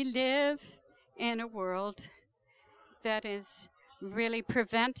 And we live in a world that is really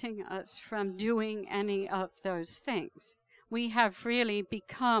preventing us from doing any of those things. We have really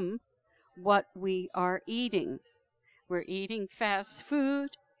become what we are eating. We're eating fast food,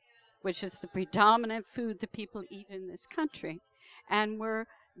 which is the predominant food that people eat in this country, and we're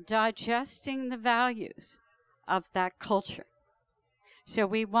digesting the values of that culture. So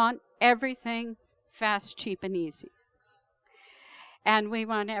we want everything fast, cheap, and easy. And we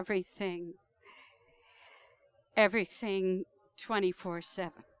want everything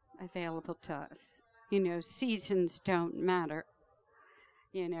 24/7 available to us. You know, seasons don't matter.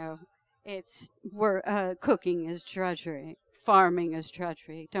 You know, cooking is drudgery. Farming is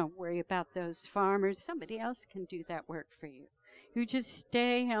drudgery. Don't worry about those farmers. Somebody else can do that work for you. You just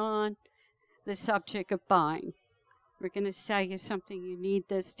stay on the subject of buying. We're going to sell you something. You need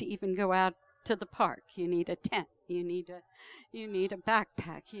this to even go out to the park. You need a tent. You need a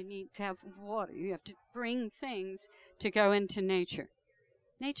backpack. You need to have water. You have to bring things to go into nature.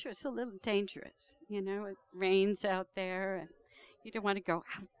 Nature is a little dangerous. You know, it rains out there, and you don't want to go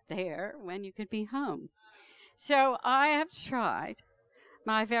out there when you could be home. So I have tried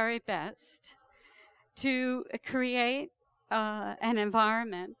my very best to create an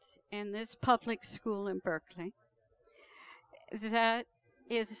environment in this public school in Berkeley that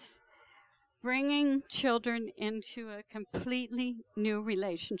is bringing children into a completely new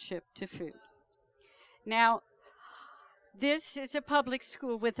relationship to food. Now, this is a public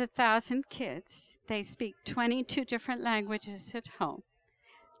school with 1,000 kids. They speak 22 different languages at home,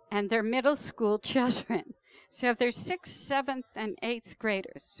 and they're middle school children. So they're 6th, 7th, and 8th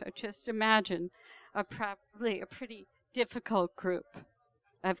graders. So just imagine probably a pretty difficult group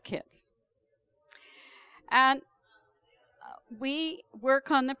of kids. And we work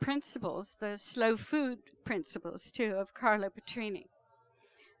on the principles, the slow food principles, too, of Carlo Petrini,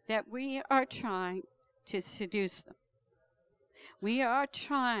 that we are trying to seduce them. We are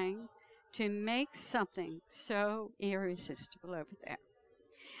trying to make something so irresistible over there.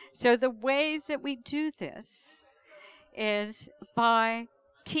 So the way that we do this is by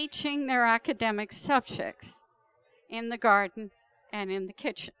teaching their academic subjects in the garden and in the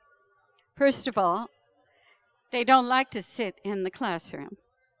kitchen. First of all, they don't like to sit in the classroom.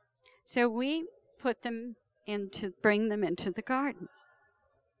 So we bring them into the garden.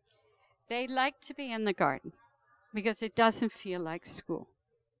 They like to be in the garden because it doesn't feel like school.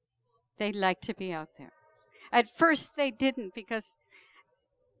 They like to be out there. At first they didn't, because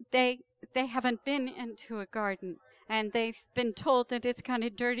they haven't been into a garden, and they've been told that it's kind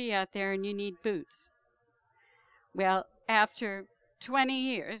of dirty out there and you need boots. Well, after 20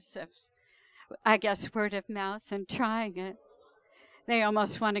 years of, I guess, word of mouth and trying it, they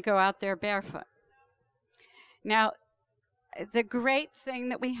almost want to go out there barefoot. Now, the great thing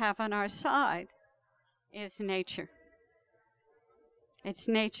that we have on our side is nature. It's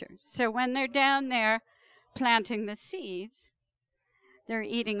nature. So when they're down there planting the seeds, they're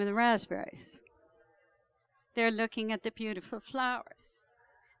eating the raspberries. They're looking at the beautiful flowers.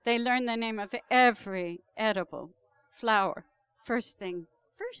 They learn the name of every edible flower. First thing,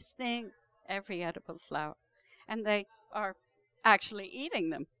 every edible flower. And they are actually eating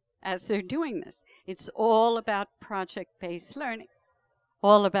them as they're doing this. It's all about project-based learning.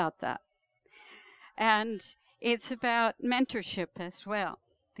 All about that. And it's about mentorship as well.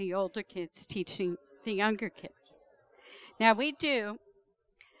 The older kids teaching the younger kids. Now we do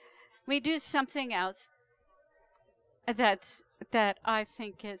something else that I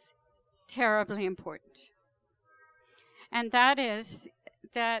think is terribly important. And that is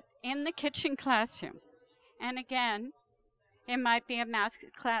that in the kitchen classroom, and again, it might be a math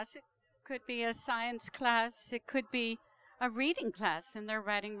class, it could be a science class, it could be a reading class and they're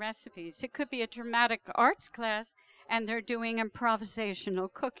writing recipes. It could be a dramatic arts class and they're doing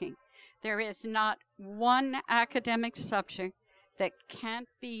improvisational cooking. There is not one academic subject that can't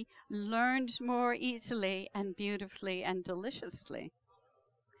be learned more easily and beautifully and deliciously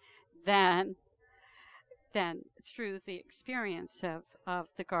than through the experience of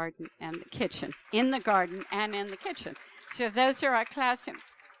the garden and the kitchen, in the garden and in the kitchen. So those are our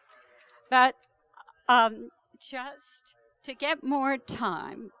classrooms. But just to get more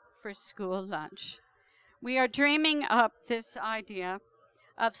time for school lunch, we are dreaming up this idea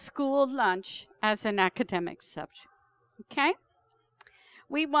of school lunch as an academic subject, okay?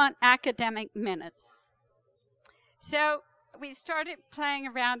 We want academic minutes. So we started playing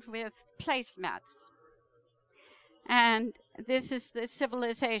around with placemats. And this is the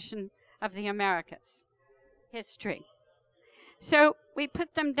civilization of the Americas, history. So we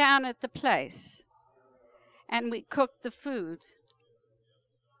put them down at the place, and we cooked the food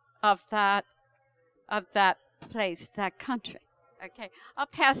of that place, that country. Okay, I'll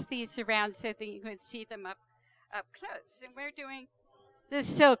pass these around so that you can see them up close. And we're doing the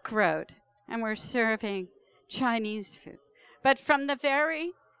Silk Road, and we're serving Chinese food. But from the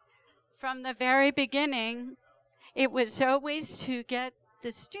very beginning, it was always to get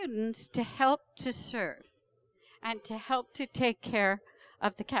the students to help to serve and to help to take care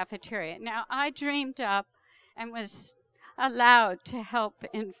of the cafeteria. Now, I dreamed up and was allowed to help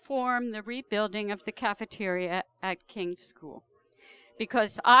inform the rebuilding of the cafeteria at King's School,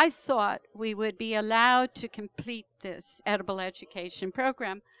 because I thought we would be allowed to complete this edible education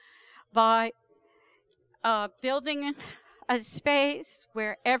program by building a space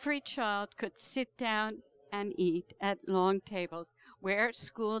where every child could sit down and eat at long tables, where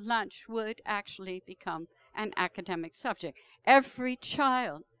school lunch would actually become an academic subject. Every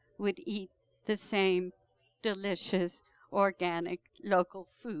child would eat the same delicious, organic, local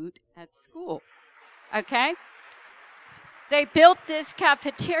food at school. Okay? They built this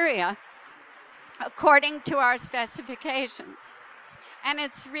cafeteria according to our specifications. And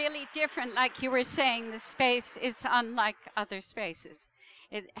it's really different. Like you were saying, the space is unlike other spaces.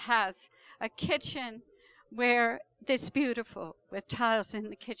 It has a kitchen where it's beautiful, with tiles in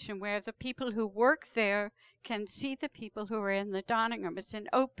the kitchen, where the people who work there can see the people who are in the dining room. It's an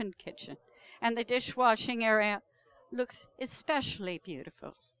open kitchen. And the dishwashing area looks especially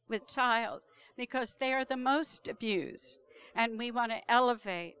beautiful with tiles, because they are the most abused. And we want to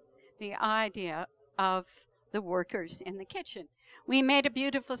elevate the idea of the workers in the kitchen. We made a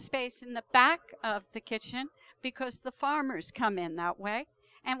beautiful space in the back of the kitchen because the farmers come in that way.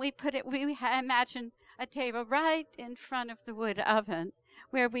 And we imagined a table right in front of the wood oven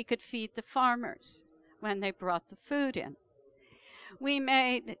where we could feed the farmers when they brought the food in. We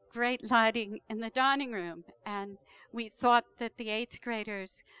made great lighting in the dining room, and we thought that the 8th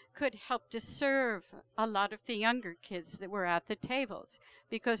graders could help to serve a lot of the younger kids that were at the tables,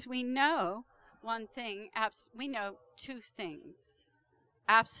 because we know one thing, we know two things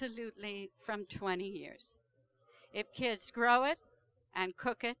absolutely from 20 years. If kids grow it and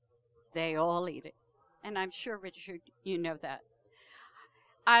cook it, they all eat it. And I'm sure, Richard, you know that.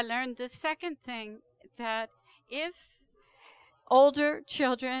 I learned the second thing, that if older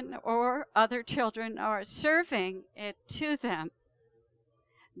children or other children are serving it to them,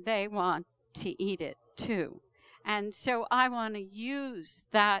 they want to eat it too. And so I want to use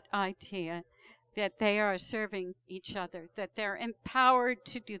that idea that they are serving each other, that they're empowered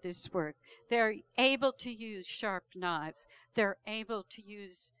to do this work. They're able to use sharp knives. They're able to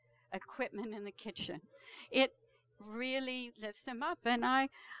use equipment in the kitchen. It really lifts them up. And I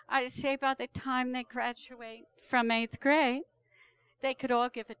say by the time they graduate from 8th grade, they could all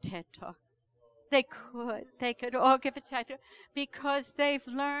give a TED Talk. They could all give a title because they've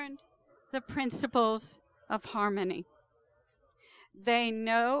learned the principles of harmony. They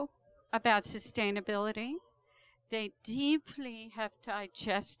know about sustainability. They deeply have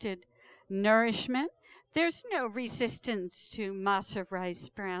digested nourishment. There's no resistance to masa rice,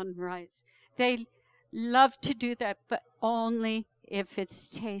 brown rice. They love to do that, but only if it's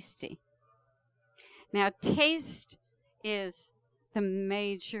tasty. Now, taste is the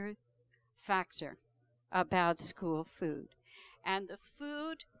major factor about school food. And the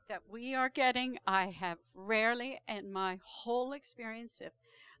food that we are getting, I have rarely in my whole experience of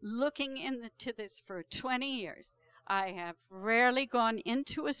looking into this for 20 years, I have rarely gone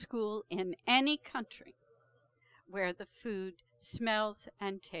into a school in any country where the food smells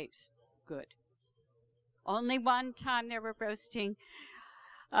and tastes good. Only one time they were roasting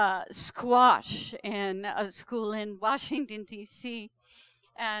squash in a school in Washington, D.C.,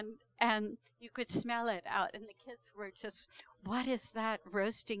 and you could smell it out, and the kids were just, what is that,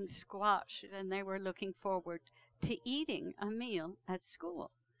 roasting squash? And they were looking forward to eating a meal at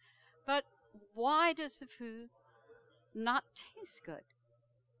school. But why does the food not taste good?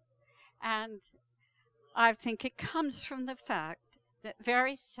 And I think it comes from the fact that,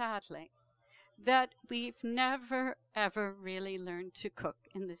 very sadly, that we've never, ever really learned to cook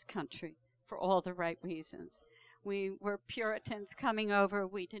in this country for all the right reasons. We were Puritans coming over.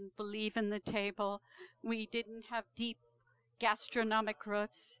 We didn't believe in the table. We didn't have deep gastronomic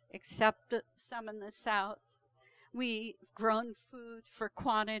roots, except some in the South. We've grown food for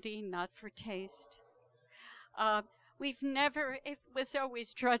quantity, not for taste. We've never, it was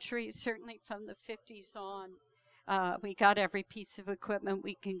always drudgery, certainly from the 50s on. We got every piece of equipment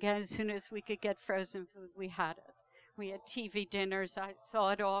we can get. As soon as we could get frozen food, we had it. We had TV dinners. I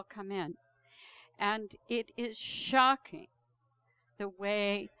saw it all come in. And it is shocking the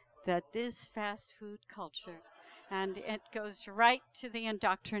way that this fast food culture, and it goes right to the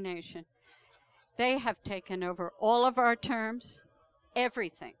indoctrination, they have taken over all of our terms,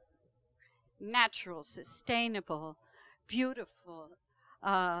 everything. Natural, sustainable, beautiful,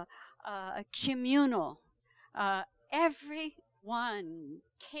 communal, everyone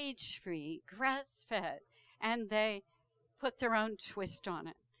cage-free, grass-fed, and they put their own twist on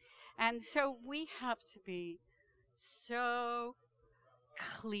it. And so we have to be so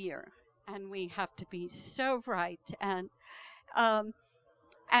clear, and we have to be so right, and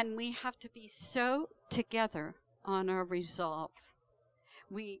we have to be so together on our resolve.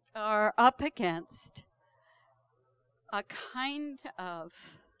 We are up against a kind of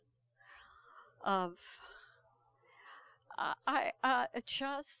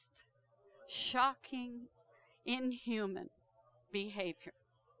just shocking, inhuman behavior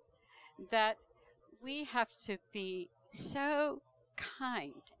that we have to be so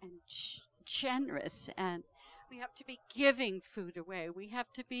kind and generous, and we have to be giving food away. We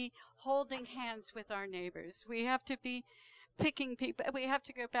have to be holding hands with our neighbors. We have to be picking people. We have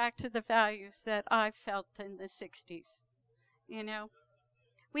to go back to the values that I felt in the 60s. You know,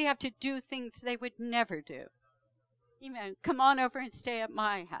 we have to do things they would never do. You know, come on over and stay at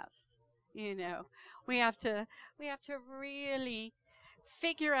my house. You know, we have to really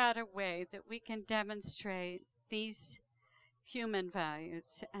figure out a way that we can demonstrate these human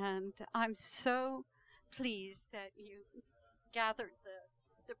values. And I'm so pleased that you gathered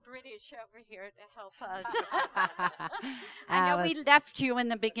the British over here to help us. I know we left you in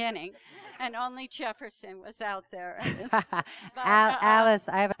the beginning, and only Jefferson was out there. But, Alice,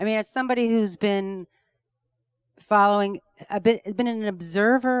 I mean, as somebody who's been following been an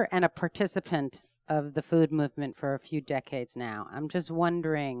observer and a participant of the food movement for a few decades now, I'm just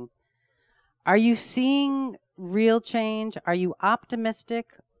wondering, are you seeing real change? Are you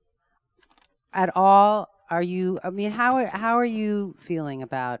optimistic at all? Are you, I mean, how are you feeling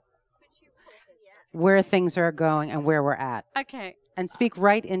about where things are going and where we're at? Okay. And speak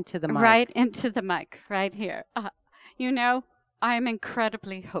right into the mic. Right into the mic, right here. You know, I'm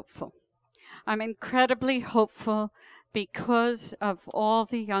incredibly hopeful. I'm incredibly hopeful because of all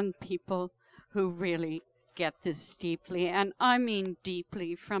the young people who really get this deeply, and I mean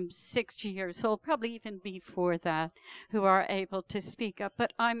deeply, from 6 years old, probably even before that, who are able to speak up.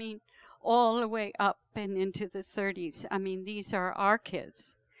 But I mean all the way up and into the 30s. I mean, these are our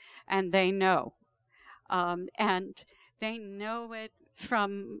kids, and they know. And they know it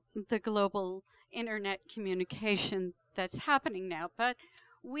from the global internet communication that's happening now. But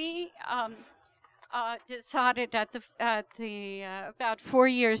we decided at about 4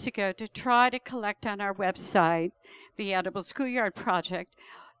 years ago to try to collect on our website, the Edible Schoolyard Project,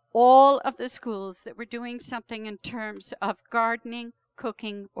 all of the schools that were doing something in terms of gardening,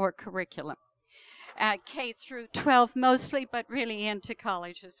 cooking, or curriculum. K through 12 mostly, but really into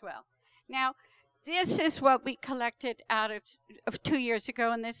college as well. Now, this is what we collected out of 2 years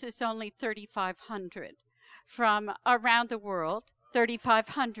ago, and this is only 3,500 from around the world,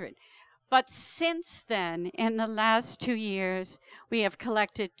 3,500. But since then, in the last 2 years, we have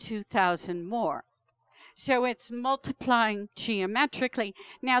collected 2,000 more. So it's multiplying geometrically.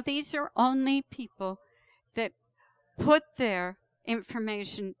 Now, these are only people that put their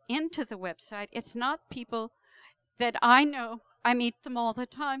information into the website. It's not people that I know. I meet them all the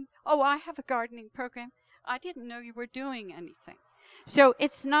time. Oh, I have a gardening program. I didn't know you were doing anything. So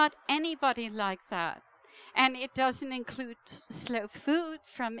it's not anybody like that. And it doesn't include Slow Food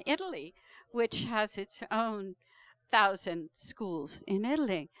from Italy, which has its own 1,000 schools in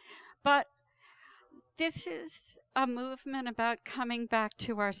Italy. But this is a movement about coming back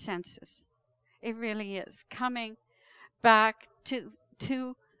to our senses. It really is. Coming back to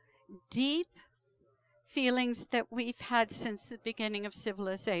deep feelings that we've had since the beginning of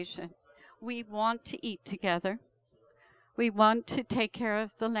civilization. We want to eat together. We want to take care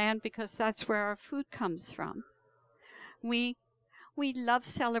of the land because that's where our food comes from. We love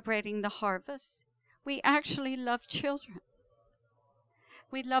celebrating the harvest. We actually love children.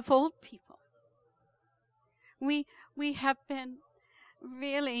 We love old people. We have been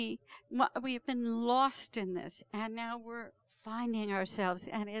we've been lost in this, and now we're finding ourselves,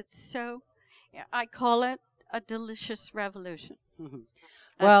 and it's so, I call it a delicious revolution. Mm-hmm.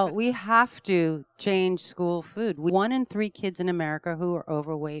 Well, we have to change school food. 1 in 3 kids in America who are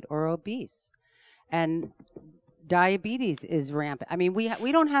overweight or obese, and diabetes is rampant. I mean,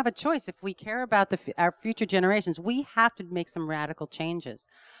 we don't have a choice. If we care about our future generations, we have to make some radical changes.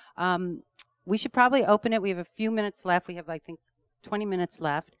 We should probably open it. We have a few minutes left. We have, I think, 20 minutes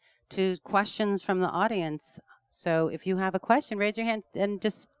left to questions from the audience. So if you have a question, raise your hand and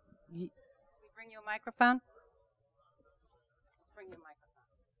just bring you a microphone. Let's bring you a microphone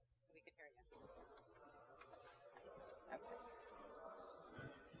so we can hear you. Okay.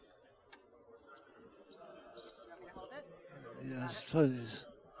 You want me to hold it? Yes, please.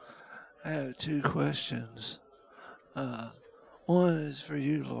 I have 2 questions. One is for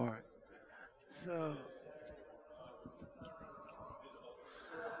you, Lori. So,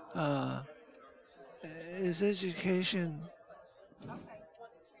 is education,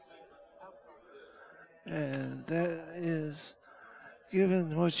 and that is,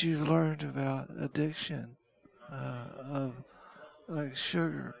 given what you've learned about addiction of like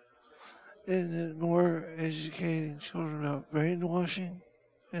sugar, isn't it more educating children about brainwashing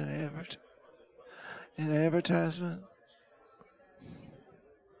and advertisement?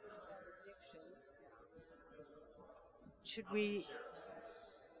 Should we,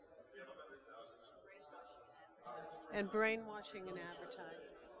 and brainwashing and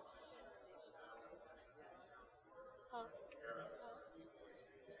advertising. Huh?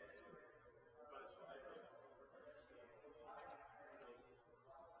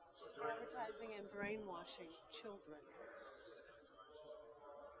 Advertising and brainwashing children.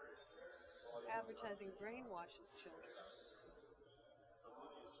 Advertising brainwashes children.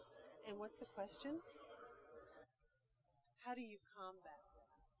 And what's the question? How do you combat that?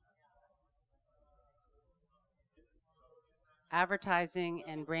 Advertising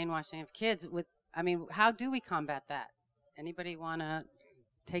and brainwashing of kids how do we combat that? Anybody want to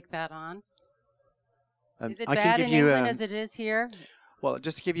take that on? Is it bad in England as it is here? Well,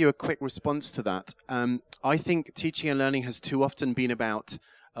 just to give you a quick response to that, I think teaching and learning has too often been about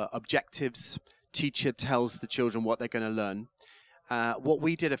objectives. Teacher tells the children what they're going to learn. What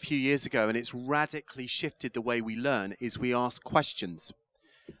we did a few years ago, and it's radically shifted the way we learn, is we ask questions.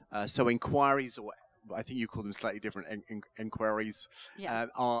 So inquiries, or I think you call them slightly different, inquiries, Yeah.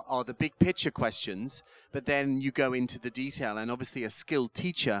 are the big picture questions, but then you go into the detail, and obviously a skilled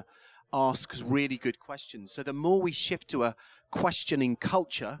teacher asks really good questions. So the more we shift to a questioning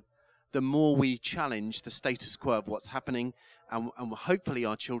culture, the more we challenge the status quo of what's happening, and hopefully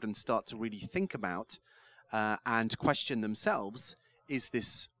our children start to really think about and question themselves, is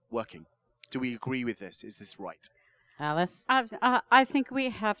this working? Do we agree with this? Is this right? Alice? I think we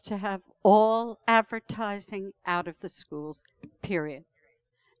have to have all advertising out of the schools, period.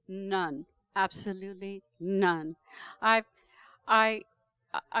 None. Absolutely none.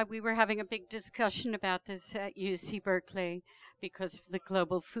 We were having a big discussion about this at UC Berkeley because of the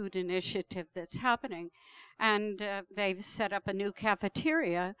Global Food Initiative that's happening. And they've set up a new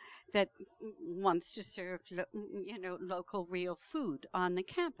cafeteria that wants to serve, local real food on the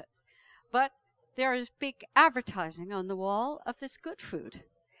campus. But there is big advertising on the wall of this good food.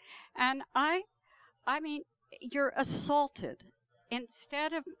 And I mean, you're assaulted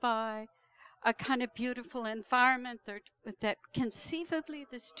instead of by a kind of beautiful environment that conceivably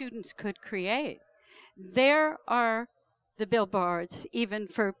the students could create. There are the billboards, even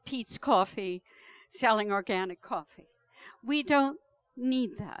for Pete's Coffee, selling organic coffee. We don't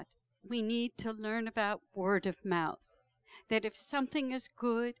need that. We need to learn about word of mouth, that if something is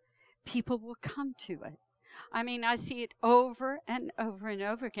good, people will come to it. I mean, I see it over and over and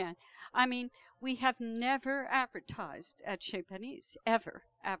over again. I mean, we have never advertised at Chez Panisse, ever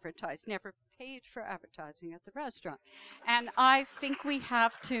advertised, never paid for advertising at the restaurant. And I think we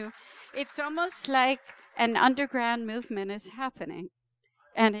have to, it's almost like an underground movement is happening,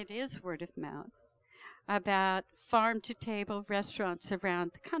 and it is word of mouth, about farm-to-table restaurants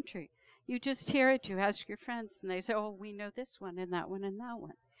around the country. You just hear it, you ask your friends, and they say, oh, we know this one and that one and that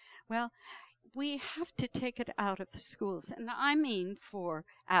one. Well, we have to take it out of the schools, and I mean for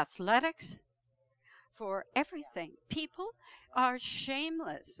athletics, for everything. People are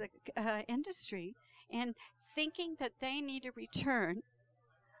shameless industry in thinking that they need a return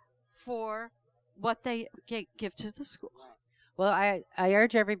for what they give to the school. Well, I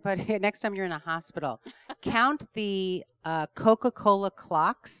urge everybody, next time you're in a hospital, count the Coca-Cola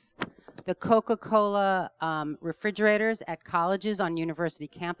clocks, the Coca-Cola refrigerators at colleges on university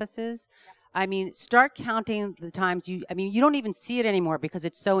campuses. I mean, start counting the times you don't even see it anymore because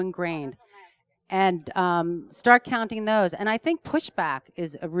it's so ingrained. And start counting those. And I think pushback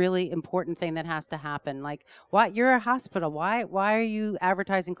is a really important thing that has to happen. Like, what? You're a hospital. Why are you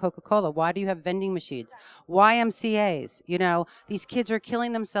advertising Coca-Cola? Why do you have vending machines? YMCAs. You know, these kids are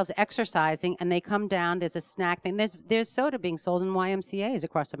killing themselves exercising, and they come down. There's a snack thing. There's soda being sold in YMCAs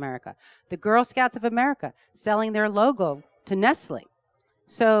across America. The Girl Scouts of America selling their logo to Nestle.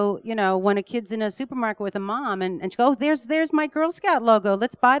 So, you know, when a kid's in a supermarket with a mom and she goes, there's my Girl Scout logo.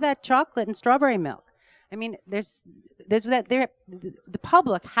 Let's buy that chocolate and strawberry milk. I mean, there's that there. The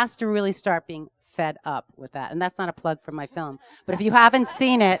public has to really start being fed up with that. And that's not a plug for my film. But if you haven't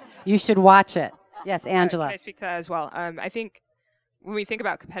seen it, you should watch it. Yes, Angela. Can I speak to that as well? I think when we think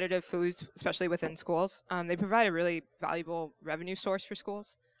about competitive foods, especially within schools, they provide a really valuable revenue source for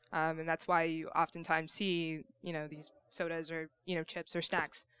schools. And that's why you oftentimes see, you know, these sodas or, you know, chips or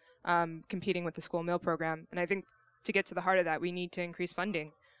snacks competing with the school meal program. And I think to get to the heart of that, we need to increase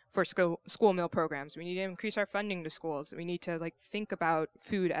funding for school meal programs. We need to increase our funding to schools. We need to think about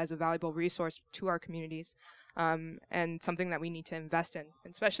food as a valuable resource to our communities and something that we need to invest in,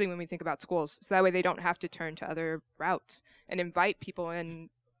 especially when we think about schools. So that way they don't have to turn to other routes and invite people in.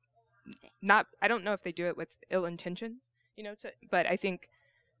 I don't know if they do it with ill intentions, you know, but I think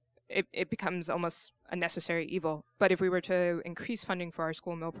it becomes almost a necessary evil. But if we were to increase funding for our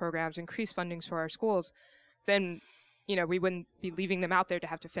school meal programs, increase fundings for our schools, then, you know, we wouldn't be leaving them out there to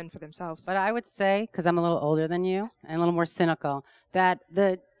have to fend for themselves. But I would say, because I'm a little older than you and a little more cynical, that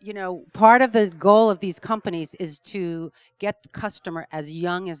part of the goal of these companies is to get the customer as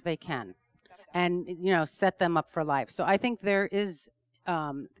young as they can and, you know, set them up for life. So I think there is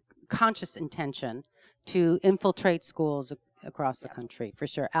conscious intention to infiltrate schools across the country, for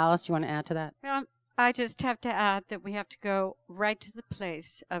sure. Alice, you want to add to that? Well, I just have to add that we have to go right to the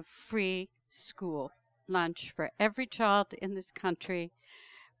place of free school lunch for every child in this country,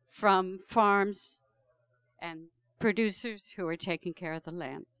 from farms and producers who are taking care of the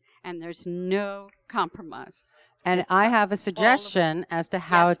land. And there's no compromise. And I have a suggestion as to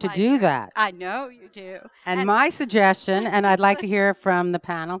how to do that. I know you do. And my suggestion, and I'd like to hear from the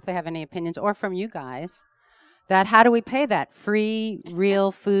panel if they have any opinions, or from you guys, that how do we pay that? Free,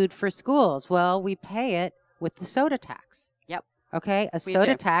 real food for schools. Well, we pay it with the soda tax. Yep. Okay? A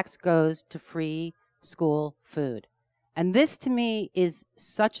soda tax goes to free school food. And this, to me, is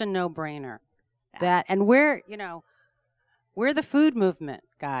such a no-brainer. And we're the food movement,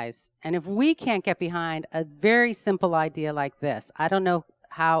 guys. And if we can't get behind a very simple idea like this, I don't know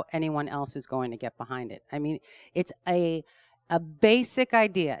how anyone else is going to get behind it. I mean, it's a basic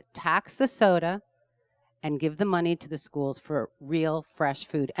idea. Tax the soda and give the money to the schools for real, fresh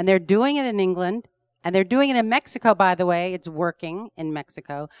food. And they're doing it in England, and they're doing it in Mexico, by the way. It's working in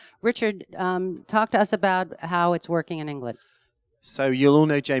Mexico. Richard, talk to us about how it's working in England. So you'll all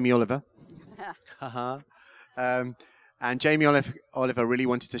know Jamie Oliver. And Jamie Oliver really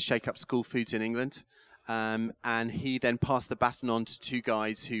wanted to shake up school foods in England. And he then passed the baton on to two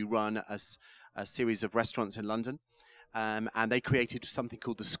guys who run a series of restaurants in London. And they created something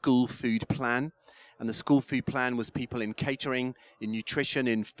called the School Food Plan. And the School Food Plan was people in catering, in nutrition,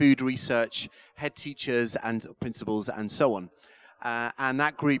 in food research, head teachers and principals and so on. And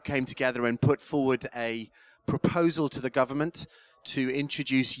that group came together and put forward a proposal to the government to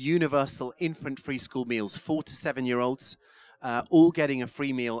introduce universal infant free school meals, 4 to 7 year olds, all getting a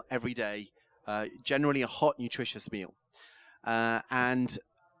free meal every day generally a hot, nutritious meal. And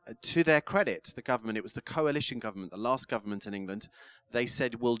to their credit, the government, it was the coalition government, the last government in England, they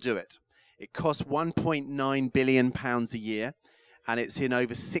said, we'll do it. It costs £1.9 billion a year, and it's in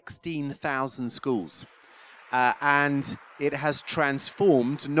over 16,000 schools. And it has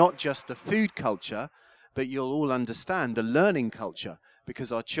transformed not just the food culture, but you'll all understand the learning culture,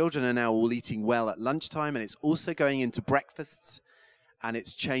 because our children are now all eating well at lunchtime, and it's also going into breakfasts, and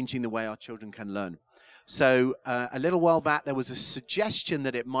it's changing the way our children can learn. So a little while back, there was a suggestion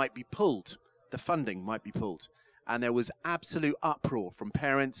that it might be pulled, the funding might be pulled, and there was absolute uproar from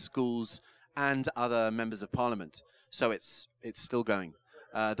parents, schools, and other members of parliament. So it's still going.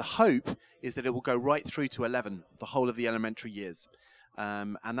 The hope is that it will go right through to 11, the whole of the elementary years,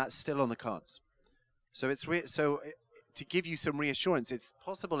 and that's still on the cards. So to give you some reassurance, it's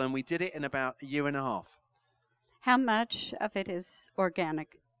possible, and we did it in about a year and a half. How much of it is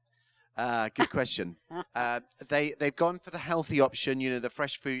organic? Good question. They've gone for the healthy option, you know, the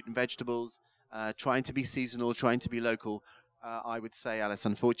fresh fruit and vegetables, trying to be seasonal, trying to be local. I would say, Alice,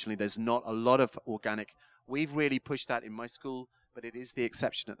 unfortunately, there's not a lot of organic. We've really pushed that in my school, but it is the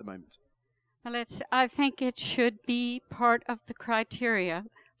exception at the moment. Well, I think it should be part of the criteria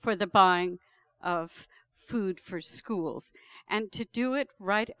for the buying of food for schools, and to do it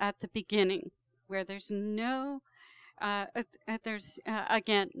right at the beginning, where there's no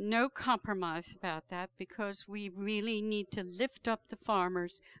again, no compromise about that, because we really need to lift up the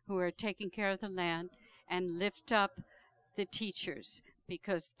farmers who are taking care of the land and lift up the teachers,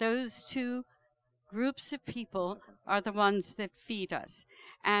 because those two groups of people are the ones that feed us.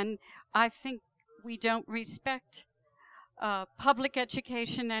 And I think we don't respect public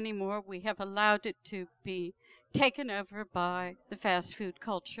education anymore. We have allowed it to be taken over by the fast food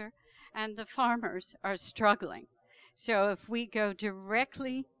culture, and the farmers are struggling. So if we go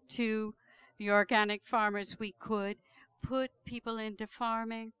directly to the organic farmers, we could put people into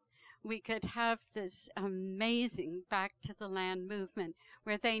farming. We could have this amazing back to the land movement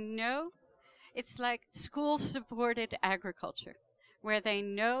where they know it's like school-supported agriculture, where they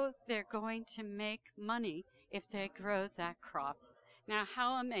know they're going to make money if they grow that crop. Now,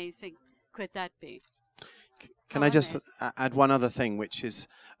 how amazing could that be? Can I just add one other thing, which is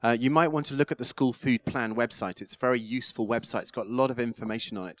you might want to look at the School Food Plan website. It's a very useful website. It's got a lot of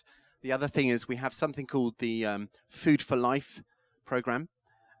information on it. The other thing is we have something called the Food for Life program.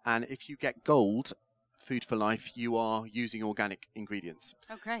 And if you get gold, Food for Life, you are using organic ingredients.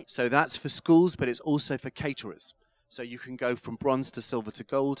 Oh, great. So that's for schools, but it's also for caterers. So you can go from bronze to silver to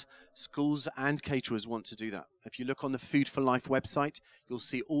gold. Schools and caterers want to do that. If you look on the Food for Life website, you'll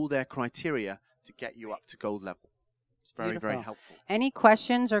see all their criteria to get you up to gold level. It's very, Beautiful. very helpful. Any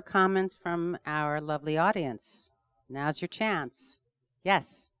questions or comments from our lovely audience? Now's your chance.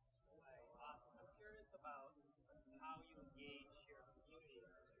 Yes.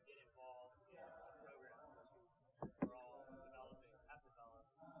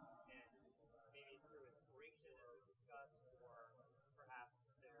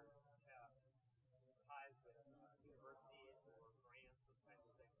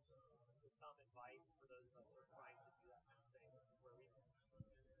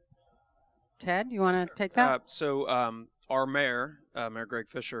 Ted, you want to take that? Our mayor, Mayor Greg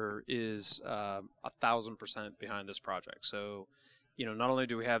Fisher, is 1,000% behind this project. So, you know, not only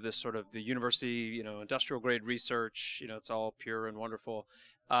do we have this sort of the university, you know, industrial grade research, you know, it's all pure and wonderful,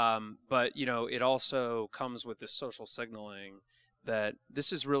 but, you know, it also comes with this social signaling that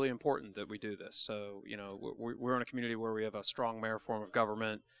this is really important that we do this. So, you know, we're in a community where we have a strong mayor form of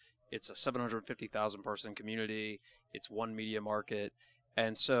government. It's a 750,000 person community. It's one media market.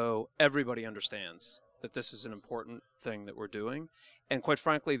 And so everybody understands that this is an important thing that we're doing. And quite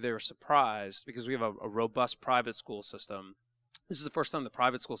frankly, they're surprised because we have a robust private school system. This is the first time the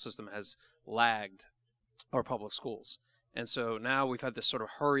private school system has lagged our public schools. And so now we've had this sort of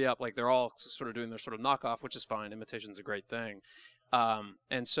hurry up, like they're all sort of doing their sort of knockoff, which is fine. Imitation's a great thing.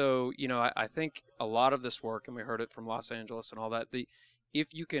 And so, you know, I think a lot of this work, and we heard it from Los Angeles and all that,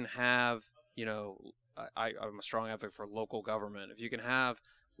 if you can have, you know, I'm a strong advocate for local government. If you can have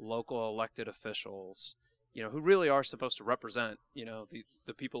local elected officials, you know, who really are supposed to represent, you know,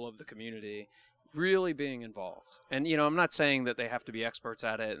 the people of the community, really being involved. And, you know, I'm not saying that they have to be experts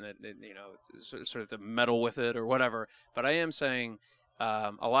at it and that, you know, sort of to meddle with it or whatever, but I am saying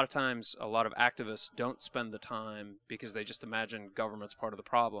a lot of times a lot of activists don't spend the time because they just imagine government's part of the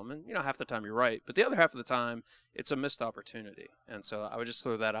problem. And, you know, half the time you're right, but the other half of the time it's a missed opportunity. And so I would just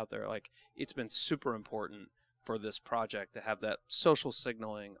throw that out there. Like, it's been super important for this project to have that social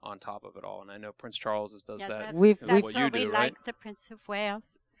signaling on top of it all. And I know Prince Charles does that. That's We've what you we do, like, right? the Prince of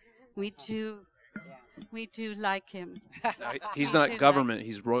Wales. We do like him. No, he's We not do like- government;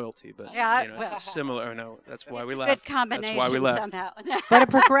 he's royalty. But Yeah, it's well, a similar. No, that's why we Good left. combination That's why we left. somehow. But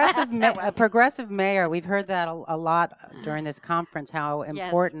a progressive mayor, we've heard that a lot during this conference, how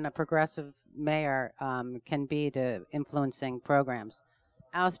important a progressive mayor can be to influencing programs.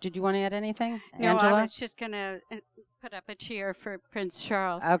 Alice, did you want to add anything? No, Angela? I was just going to put up a cheer for Prince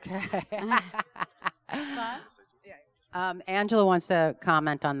Charles. Okay. Angela wants to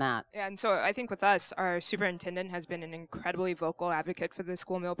comment on that. Yeah, and so I think with us, our superintendent has been an incredibly vocal advocate for the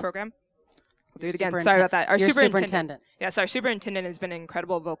school meal program. I'll do it again. Sorry about that. Our Your superintendent. Yes, our superintendent has been an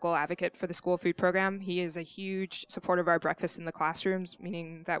incredible vocal advocate for the school food program. He is a huge supporter of our breakfast in the classrooms,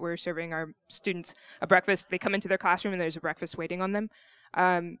 meaning that we're serving our students a breakfast. They come into their classroom and there's a breakfast waiting on them.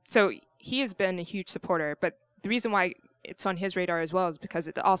 So he has been a huge supporter. But the reason why it's on his radar as well is because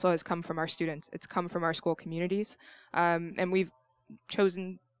it also has come from our students. It's come from our school communities. And we've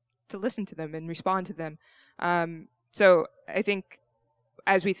chosen to listen to them and respond to them. So I think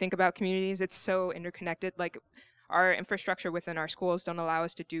as we think about communities, it's so interconnected. Like our infrastructure within our schools don't allow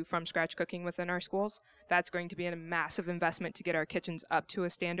us to do from scratch cooking within our schools. That's going to be a massive investment to get our kitchens up to a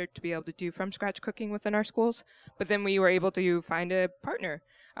standard to be able to do from scratch cooking within our schools. But then we were able to find a partner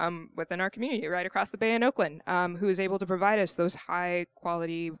within our community right across the bay in Oakland, who is able to provide us those high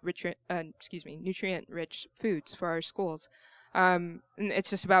quality, nutrient rich foods for our schools. And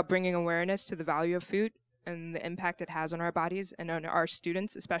it's just about bringing awareness to the value of food and the impact it has on our bodies and on our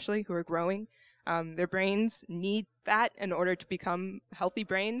students, especially who are growing. Their brains need that in order to become healthy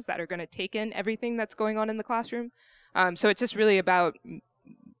brains that are going to take in everything that's going on in the classroom. So it's just really about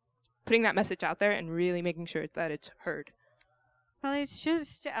putting that message out there and really making sure that it's heard. Well, it's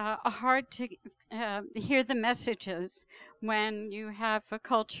just hard to hear the messages when you have a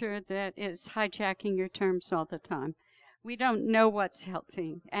culture that is hijacking your terms all the time. We don't know what's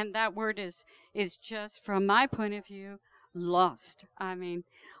healthy, and that word is just, from my point of view, lost. I mean,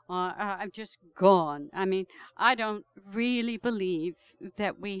 I'm just gone. I mean, I don't really believe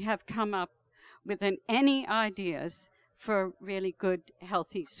that we have come up with any ideas for really good,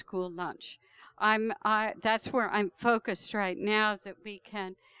 healthy school lunch. That's where I'm focused right now, that we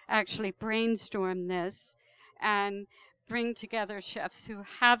can actually brainstorm this and bring together chefs who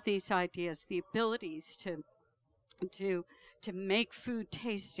have these ideas, the abilities to make food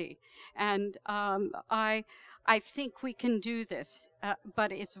tasty. And I think we can do this,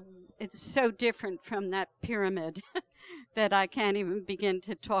 but it's so different from that pyramid that I can't even begin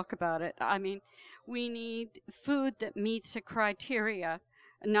to talk about it. I mean, we need food that meets a criteria,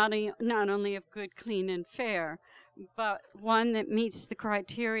 not only of good, clean, and fair, but one that meets the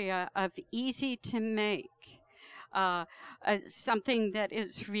criteria of easy to make, something that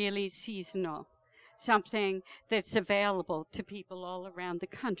is really seasonal, something that's available to people all around the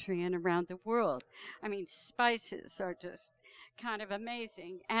country and around the world. I mean, spices are just kind of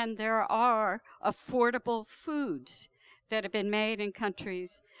amazing, and there are affordable foods that have been made in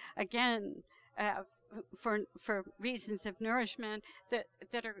countries, again, for reasons of nourishment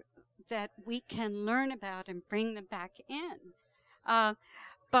that we can learn about and bring them back in.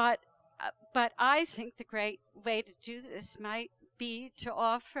 But I think the great way to do this might be to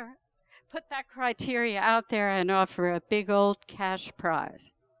put that criteria out there and offer a big old cash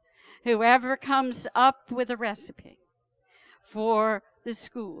prize. Whoever comes up with a recipe for the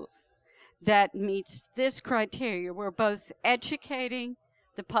schools that meets this criteria, we're both educating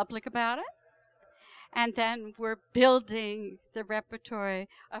the public about it, and then we're building the repertoire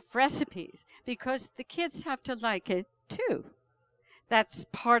of recipes, because the kids have to like it too. That's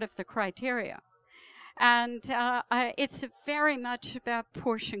part of the criteria. And it's very much about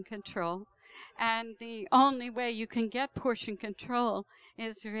portion control. And the only way you can get portion control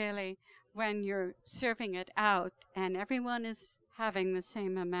is really when you're serving it out and everyone is having the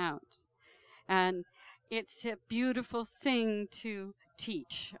same amount. And it's a beautiful thing to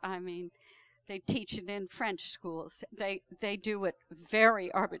teach. I mean, they teach it in French schools. They do it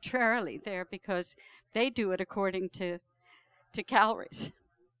very arbitrarily there because they do it according to calories,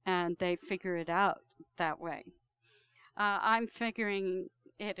 and they figure it out that way. I'm figuring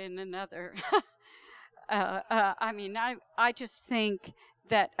it in another. I mean, I just think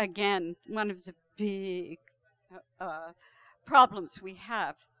that, again, one of the big problems we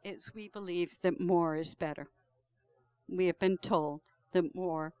have is we believe that more is better. We have been told that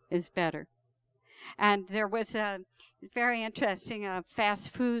more is better. And there was a very interesting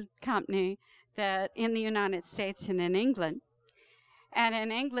fast food company that in the United States and in England. And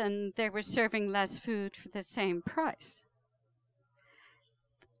in England, they were serving less food for the same price.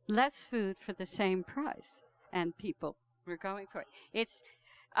 Less food for the same price. And people were going for it.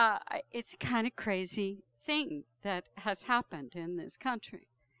 it's a kind of crazy thing that has happened in this country,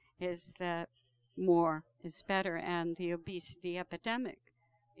 is that more is better, and the obesity epidemic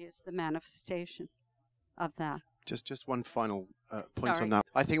is the manifestation of that. Just one final point Sorry. on that.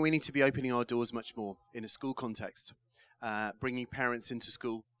 I think we need to be opening our doors much more in a school context, bringing parents into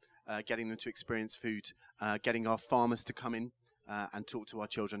school, getting them to experience food, getting our farmers to come in and talk to our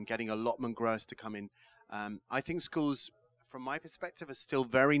children, getting allotment growers to come in. I think schools, from my perspective, are still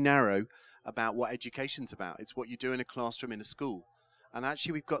very narrow about what education's about. It's what you do in a classroom in a school. And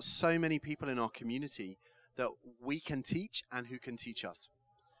actually, we've got so many people in our community that we can teach and who can teach us.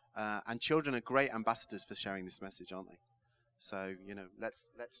 And children are great ambassadors for sharing this message, aren't they? So, you know,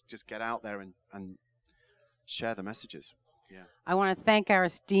 let's just get out there and share the messages. Yeah. I want to thank our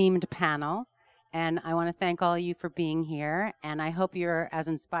esteemed panel, and I want to thank all of you for being here, and I hope you're as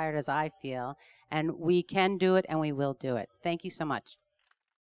inspired as I feel, and we can do it and we will do it. Thank you so much.